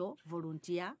virtual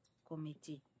volunteer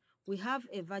committee. We have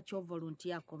a virtual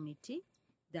volunteer committee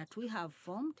that we have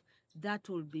formed that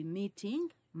will be meeting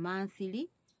monthly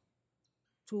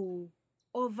to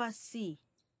oversee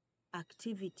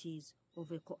activities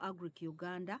of Eco-Agric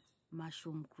Uganda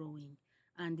mushroom growing.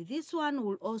 And this one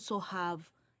will also have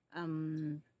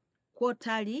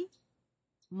quarterly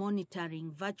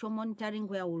monitoring, virtual monitoring,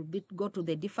 where we'll go to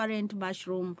the different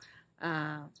mushroom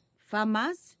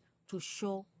farmers to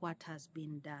show what has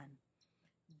been done.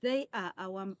 They are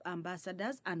our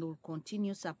ambassadors and will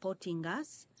continue supporting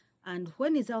us. And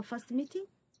when is our first meeting?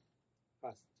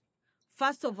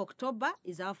 1st of October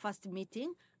is our first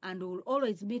meeting, and we'll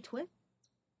always meet when?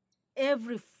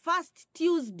 Every first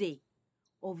Tuesday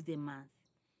of the month.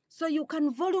 So you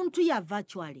can volunteer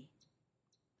virtually.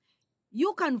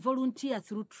 You can volunteer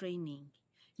through training.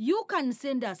 You can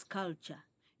send us culture.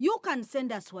 You can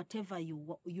send us whatever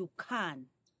you can.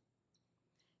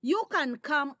 You can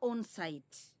come on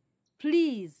site.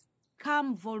 Please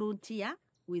come volunteer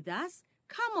with us.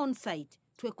 Come on site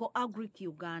to Eco-Agric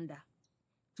Uganda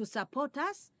to support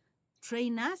us,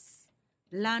 train us,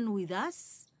 learn with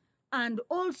us, and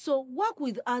also work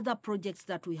with other projects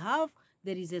that we have.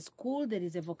 There is a school, there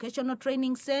is a vocational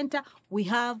training center. We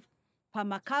have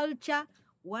permaculture.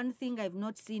 One thing I've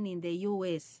not seen in the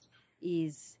US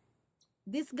is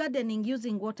this gardening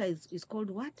using water is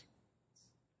called what?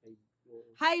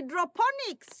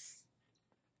 Hydroponics.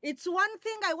 It's one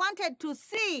thing I wanted to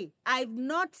see. I've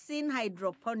not seen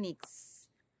hydroponics.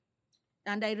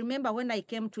 And I remember when I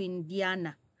came to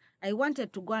Indiana, I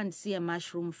wanted to go and see a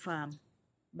mushroom farm,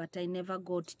 but I never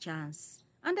got a chance.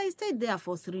 And I stayed there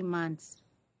for 3 months.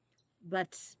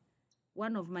 But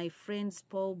one of my friends,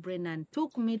 Paul Brennan,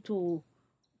 took me to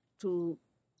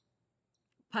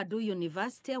Purdue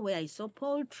University, where I saw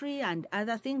poultry and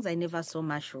other things. I never saw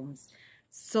mushrooms.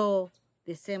 So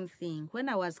the same thing. When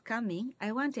I was coming,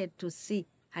 I wanted to see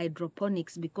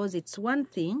hydroponics because it's one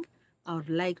thing I would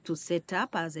like to set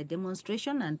up as a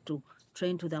demonstration and to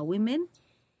train to the women.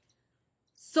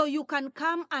 So you can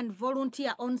come and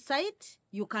volunteer on site.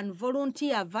 You can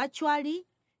volunteer virtually.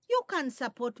 You can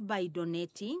support by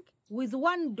donating. With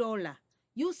 $1,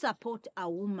 you support a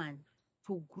woman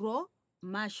to grow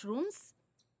mushrooms.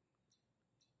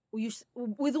 With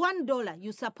 $1,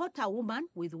 you support a woman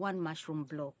with 1 mushroom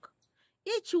block.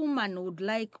 Each woman would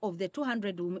like, of the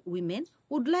 200 women,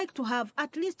 would like to have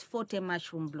at least 40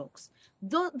 mushroom blocks.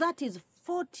 That is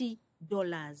 $40.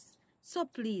 So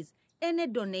please, any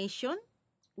donation,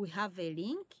 we have a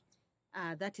link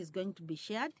that is going to be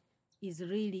shared, is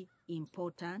really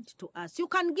important to us. You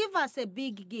can give us a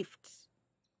big gift.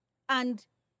 And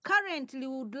currently,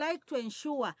 we would like to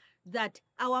ensure that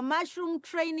our mushroom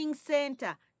training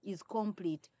center is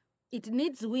complete. It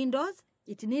needs windows,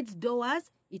 it needs doors,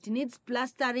 it needs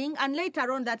plastering, and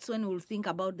later on, that's when we'll think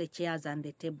about the chairs and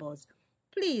the tables.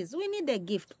 Please, we need a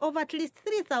gift of at least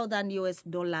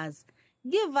 $3,000.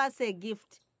 Give us a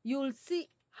gift. You'll see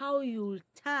how you'll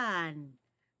turn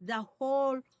the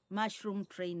whole mushroom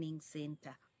training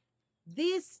center.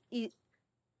 This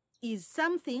is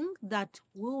something that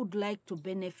we would like to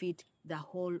benefit the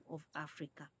whole of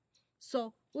Africa.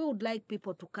 So we would like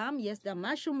people to come. Yes, the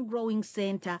mushroom growing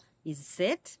center is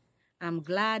set. I'm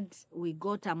glad we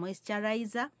got a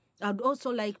moisturizer. I'd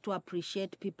also like to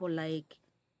appreciate people like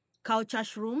Culture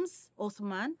Shrooms,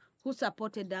 Othman, who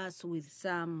supported us with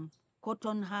some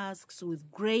cotton husks,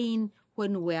 with grain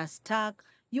when we are stuck.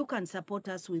 You can support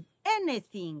us with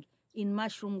anything in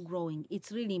mushroom growing.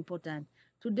 It's really important.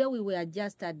 Today we were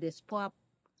just at the spore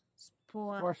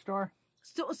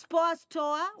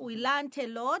store. We learned a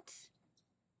lot,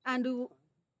 and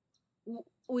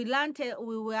we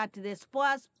were at the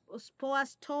spore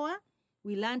store.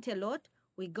 We learned a lot.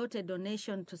 We got a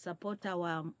donation to support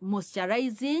our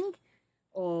moisturizing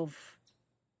of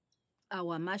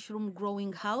our mushroom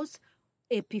growing house.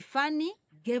 Epiphany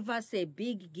gave us a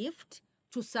big gift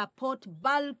to support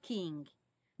bulking.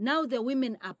 Now the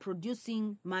women are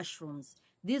producing mushrooms.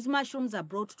 These mushrooms are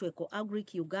brought to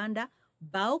Eco-Agric Uganda,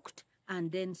 bulked,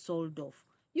 and then sold off.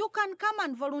 You can come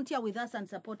and volunteer with us and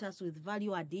support us with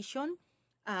value addition.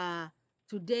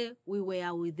 Today we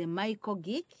were with the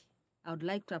MycoGeeky. I would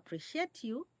like to appreciate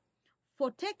you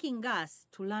for taking us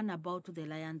to learn about the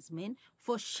lion's mane,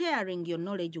 for sharing your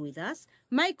knowledge with us.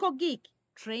 MycoGeeky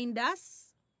trained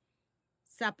us,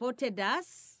 supported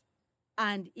us,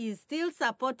 and is still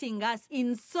supporting us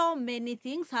in so many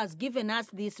things, has given us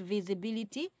this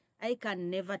visibility. I can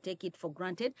never take it for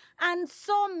granted. And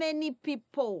so many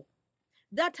people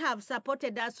that have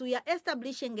supported us. We are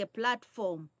establishing a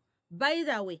platform. By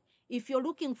the way, if you're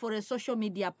looking for a social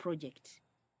media project,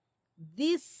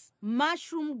 this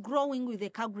mushroom growing with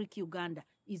Eco-Agric Uganda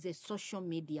is a social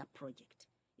media project.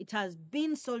 It has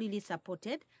been solely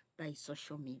supported by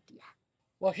social media.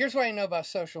 Well, here's what I know about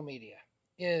social media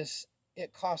is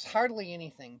it costs hardly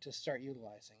anything to start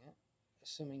utilizing it,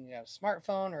 assuming you have a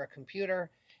smartphone or a computer,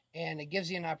 and it gives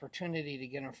you an opportunity to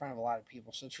get in front of a lot of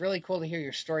people. So it's really cool to hear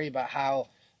your story about how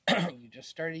you just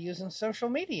started using social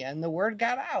media and the word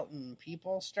got out and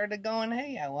people started going,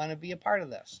 hey, I want to be a part of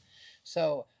this.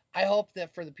 So I hope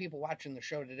that for the people watching the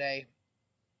show today,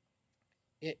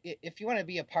 if you want to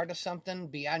be a part of something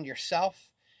beyond yourself,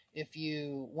 if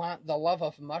you want the love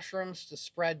of mushrooms to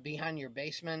spread beyond your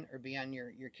basement or beyond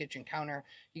your kitchen counter,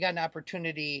 you got an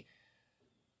opportunity,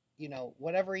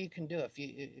 whatever you can do. If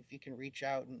you can reach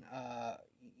out and,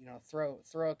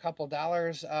 throw a couple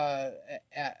dollars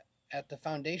at the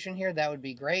foundation here, that would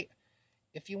be great.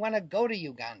 If you want to go to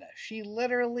Uganda, she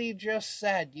literally just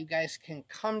said, you guys can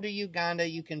come to Uganda,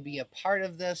 you can be a part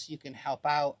of this, you can help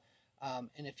out.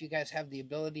 And if you guys have the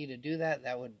ability to do that,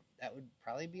 that would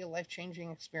probably be a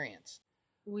life-changing experience.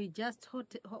 We just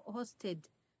hosted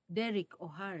Derek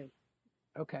O'Hare.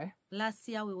 Okay. Last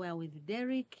year we were with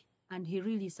Derek, and he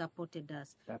really supported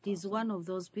us. He's awesome. one of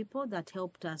those people that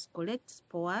helped us collect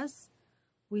spores.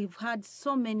 We've had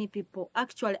so many people.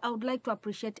 Actually, I would like to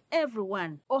appreciate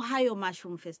everyone. Ohio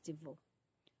Mushroom Festival,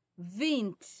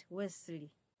 Vint Wesley,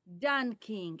 Dan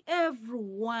King,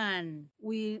 everyone.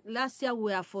 Last year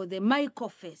we were for the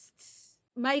Myco Fest,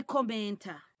 Myco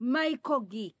Mentor,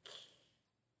 MycoGeeky.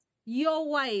 Your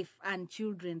wife and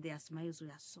children, their smiles were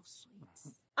so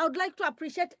sweet. I would like to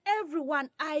appreciate everyone.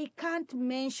 I can't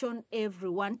mention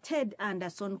everyone. Ted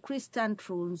Anderson, Kristen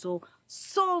Trunzo,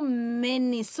 so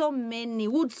many,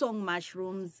 Woodsong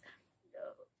Mushrooms,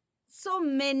 so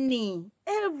many,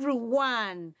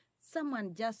 everyone.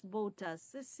 Someone just bought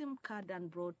us a SIM card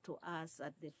and brought to us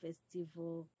at the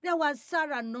festival. There was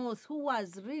Sarah North, who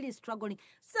was really struggling.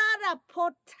 Sarah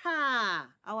Potter,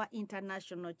 our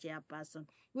international chairperson.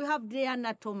 We have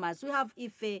Diana Thomas. We have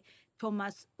Ife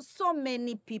Thomas. So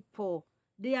many people.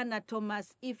 Diana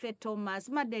Thomas, Ife Thomas,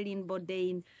 Madeline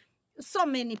Bodain. So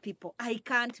many people. I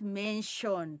can't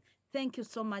mention. Thank you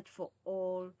so much for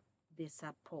all the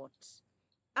support.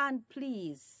 And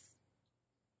please,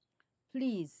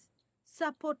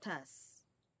 support us.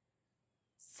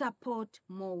 Support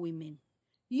more women.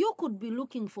 You could be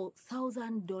looking for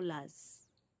 $1,000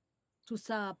 to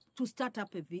start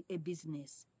up a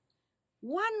business.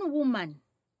 One woman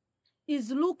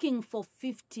is looking for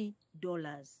 $50.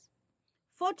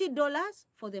 $40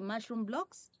 for the mushroom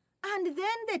blocks, and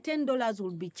then the $10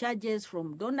 will be charges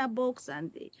from donor box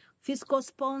and the fiscal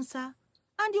sponsor.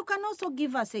 And you can also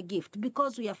give us a gift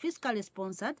because we are fiscally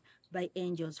sponsored by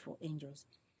Angels for Angels.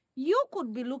 You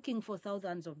could be looking for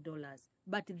thousands of dollars,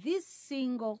 but this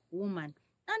single woman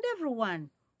and everyone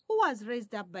who was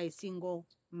raised up by a single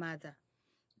mother.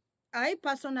 I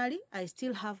personally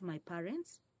still have my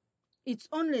parents. It's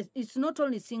not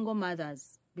only single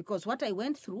mothers, because what I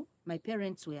went through, my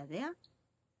parents were there,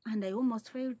 and I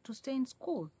almost failed to stay in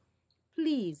school.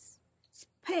 Please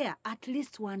spare at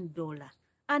least $1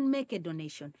 and make a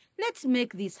donation. Let's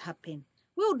make this happen.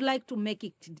 We would like to make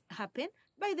it happen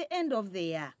by the end of the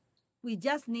year. We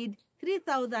just need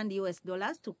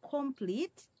 $3,000 to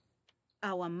complete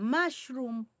our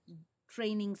mushroom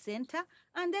training center,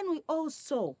 and then we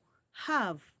also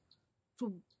have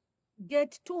to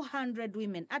get 200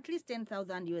 women, at least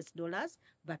 $10,000,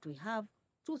 but we have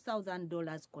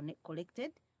 $2,000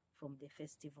 collected from the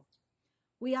festival.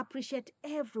 We appreciate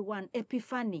everyone.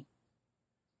 Epiphany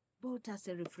bought us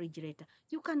a refrigerator.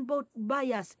 You can buy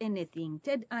us anything.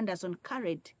 Ted Anderson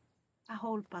carried a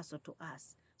whole parcel to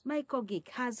us. MycoGeek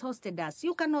has hosted us.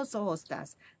 You can also host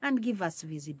us and give us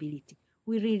visibility.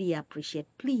 We really appreciate.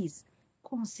 Please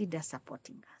consider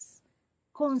supporting us.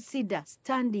 Consider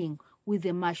standing with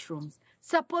the mushrooms.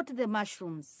 Support the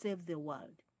mushrooms, save the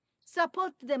world.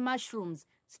 Support the mushrooms.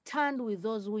 Stand with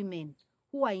those women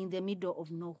who are in the middle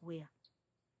of nowhere,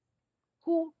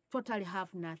 who totally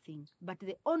have nothing, but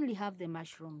they only have the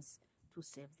mushrooms to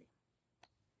save them.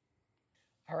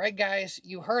 All right, guys,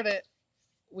 you heard it.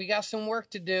 We got some work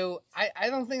to do. I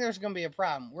don't think there's going to be a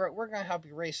problem. We're going to help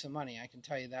you raise some money. I can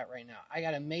tell you that right now. I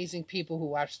got amazing people who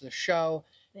watch the show.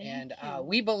 And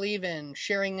we believe in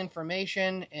sharing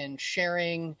information and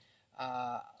sharing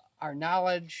our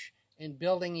knowledge and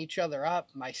building each other up,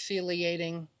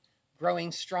 myceliating, growing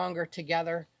stronger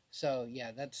together. So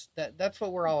yeah, that's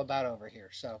what we're all about over here.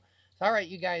 So all right,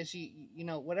 you guys, you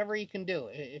know, whatever you can do,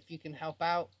 if you can help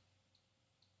out,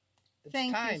 it's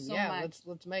Thank time. You so yeah, much.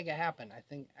 let's make it happen.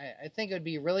 I think it would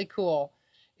be really cool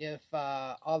if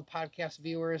all the podcast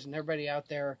viewers and everybody out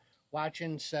there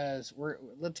watching says,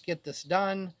 let's get this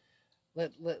done.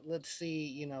 Let's see,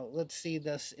 you know, let's see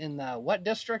this in the, what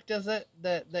district is it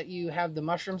that you have the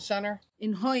mushroom center?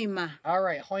 In Hoima. All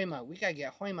right, Hoima. We got to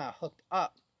get Hoima hooked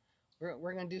up.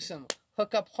 We're going to do some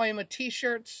hook up Hoima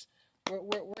t-shirts.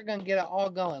 We're going to get it all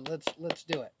going. Let's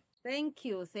do it. Thank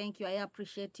you. I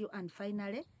appreciate you. And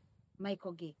finally,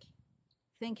 MycoGeeky,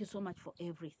 thank you so much for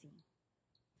everything.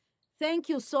 Thank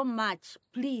you so much.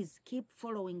 Please keep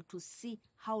following to see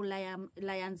how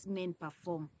Lion's Men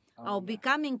perform. I'll be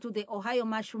coming to the Ohio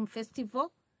Mushroom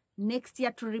Festival next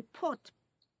year to report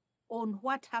on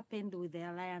what happened with the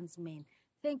Lion's Men.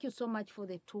 Thank you so much for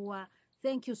the tour.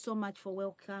 Thank you so much for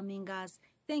welcoming us.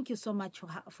 Thank you so much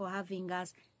for having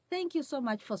us. Thank you so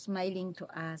much for smiling to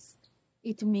us.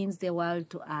 It means the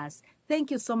world to us. Thank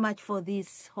you so much for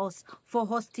for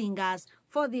hosting us,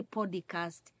 for the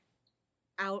podcast.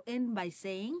 I'll end by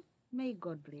saying, may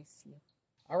God bless you.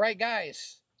 All right,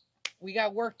 guys. We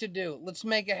got work to do. Let's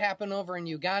make it happen over in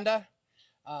Uganda.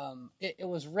 It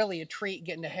was really a treat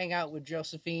getting to hang out with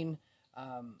Josephine.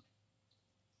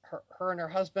 Her and her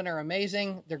husband are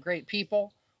amazing. They're great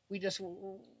people. We just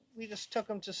took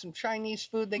them to some Chinese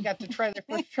food. They got to try their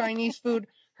first Chinese food.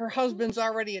 Her husband's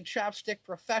already a chopstick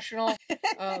professional.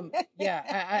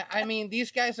 Yeah, I mean, these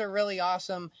guys are really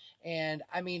awesome. And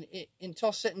I mean,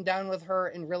 until sitting down with her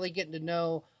and really getting to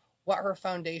know what her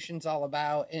foundation's all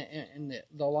about and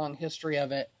the long history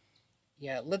of it.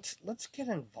 Yeah, let's get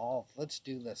involved. Let's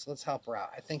do this. Let's help her out.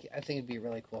 I think it'd be a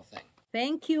really cool thing.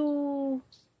 Thank you.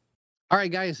 All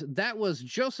right, guys, that was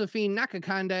Josephine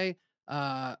Nakakande,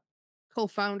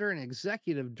 co-founder and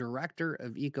executive director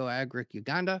of Eco-Agric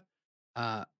Uganda.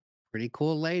 Pretty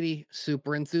cool lady,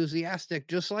 super enthusiastic,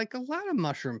 just like a lot of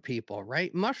mushroom people,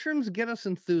 right? Mushrooms get us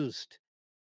enthused.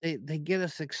 They get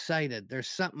us excited. There's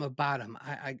something about them.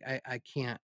 I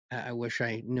can't. I wish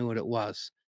I knew what it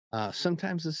was.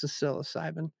 Sometimes it's the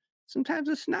psilocybin. Sometimes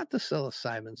it's not the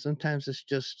psilocybin. Sometimes it's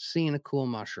just seeing a cool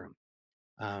mushroom.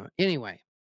 Anyway,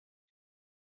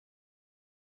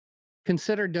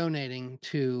 consider donating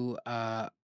to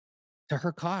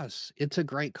her cause. It's a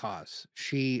great cause.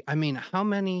 I mean, how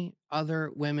many other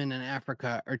women in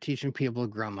Africa are teaching people to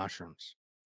grow mushrooms?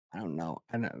 I don't know.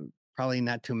 Probably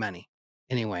not too many.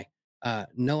 Anyway,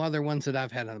 no other ones that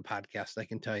I've had on the podcast, I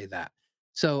can tell you that.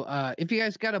 So if you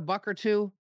guys got a buck or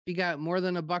two, if you got more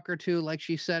than a buck or two, like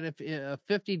she said, if a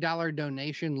 $50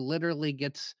 donation literally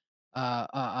gets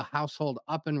a household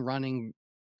up and running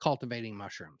cultivating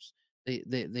mushrooms.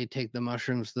 They take the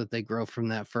mushrooms that they grow from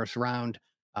that first round.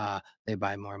 They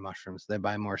buy more mushrooms. They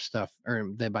buy more stuff,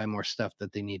 or they buy more stuff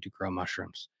that they need to grow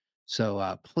mushrooms.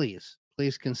 So please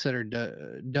please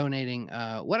consider donating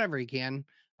whatever you can.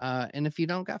 And if you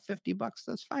don't got $50,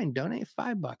 that's fine. Donate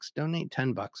 $5, donate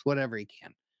 $10, whatever you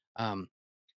can.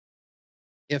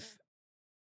 If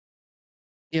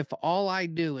all I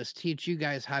do is teach you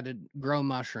guys how to grow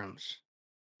mushrooms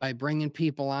by bringing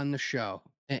people on the show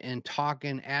and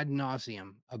talking ad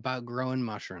nauseum about growing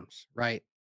mushrooms, right?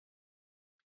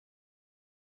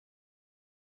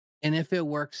 And if it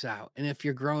works out, and if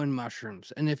you're growing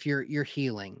mushrooms, and if you're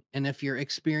healing, and if you're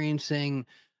experiencing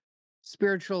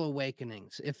spiritual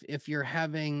awakenings, if you're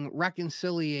having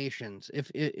reconciliations,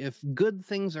 if good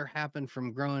things are happening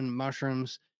from growing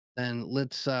mushrooms, then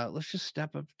let's just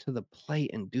step up to the plate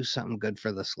and do something good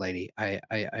for this lady. I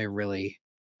really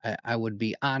I would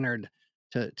be honored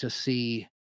to see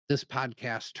this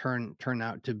podcast turn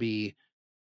out to be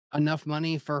enough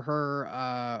money for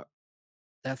her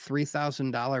that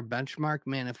 $3,000 benchmark.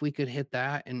 Man, if we could hit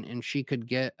that and she could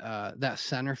get that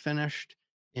center finished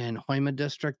in Hoima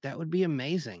district, that would be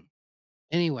amazing.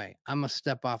 Anyway, I'm gonna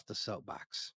step off the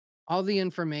soapbox. All the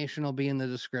information will be in the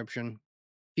description.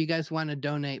 If you guys want to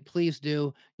donate, please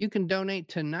do. You can donate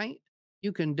tonight.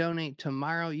 You can donate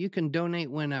tomorrow. You can donate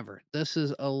whenever. This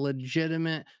is a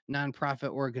legitimate nonprofit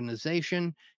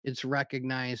organization. It's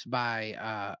recognized by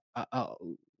a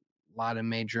lot of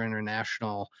major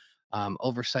international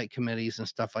oversight committees and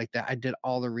stuff like that. I did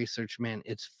all the research, man.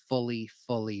 It's fully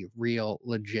real,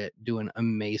 legit, doing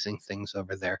amazing things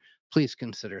over there. Please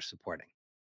consider supporting.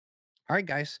 All right,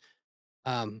 guys.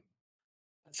 I'm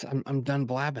done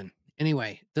blabbing.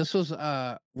 Anyway, this was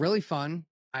really fun.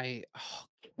 I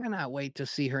cannot wait to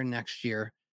see her next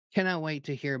year. Cannot wait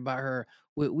to hear about her.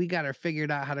 We got her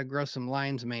figured out how to grow some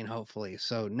lion's mane, hopefully.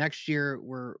 So next year,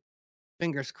 we're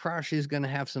fingers crossed she's going to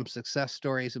have some success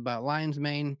stories about lion's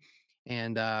mane.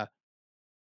 And yeah,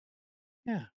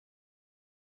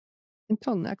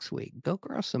 until next week, go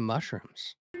grow some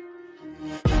mushrooms.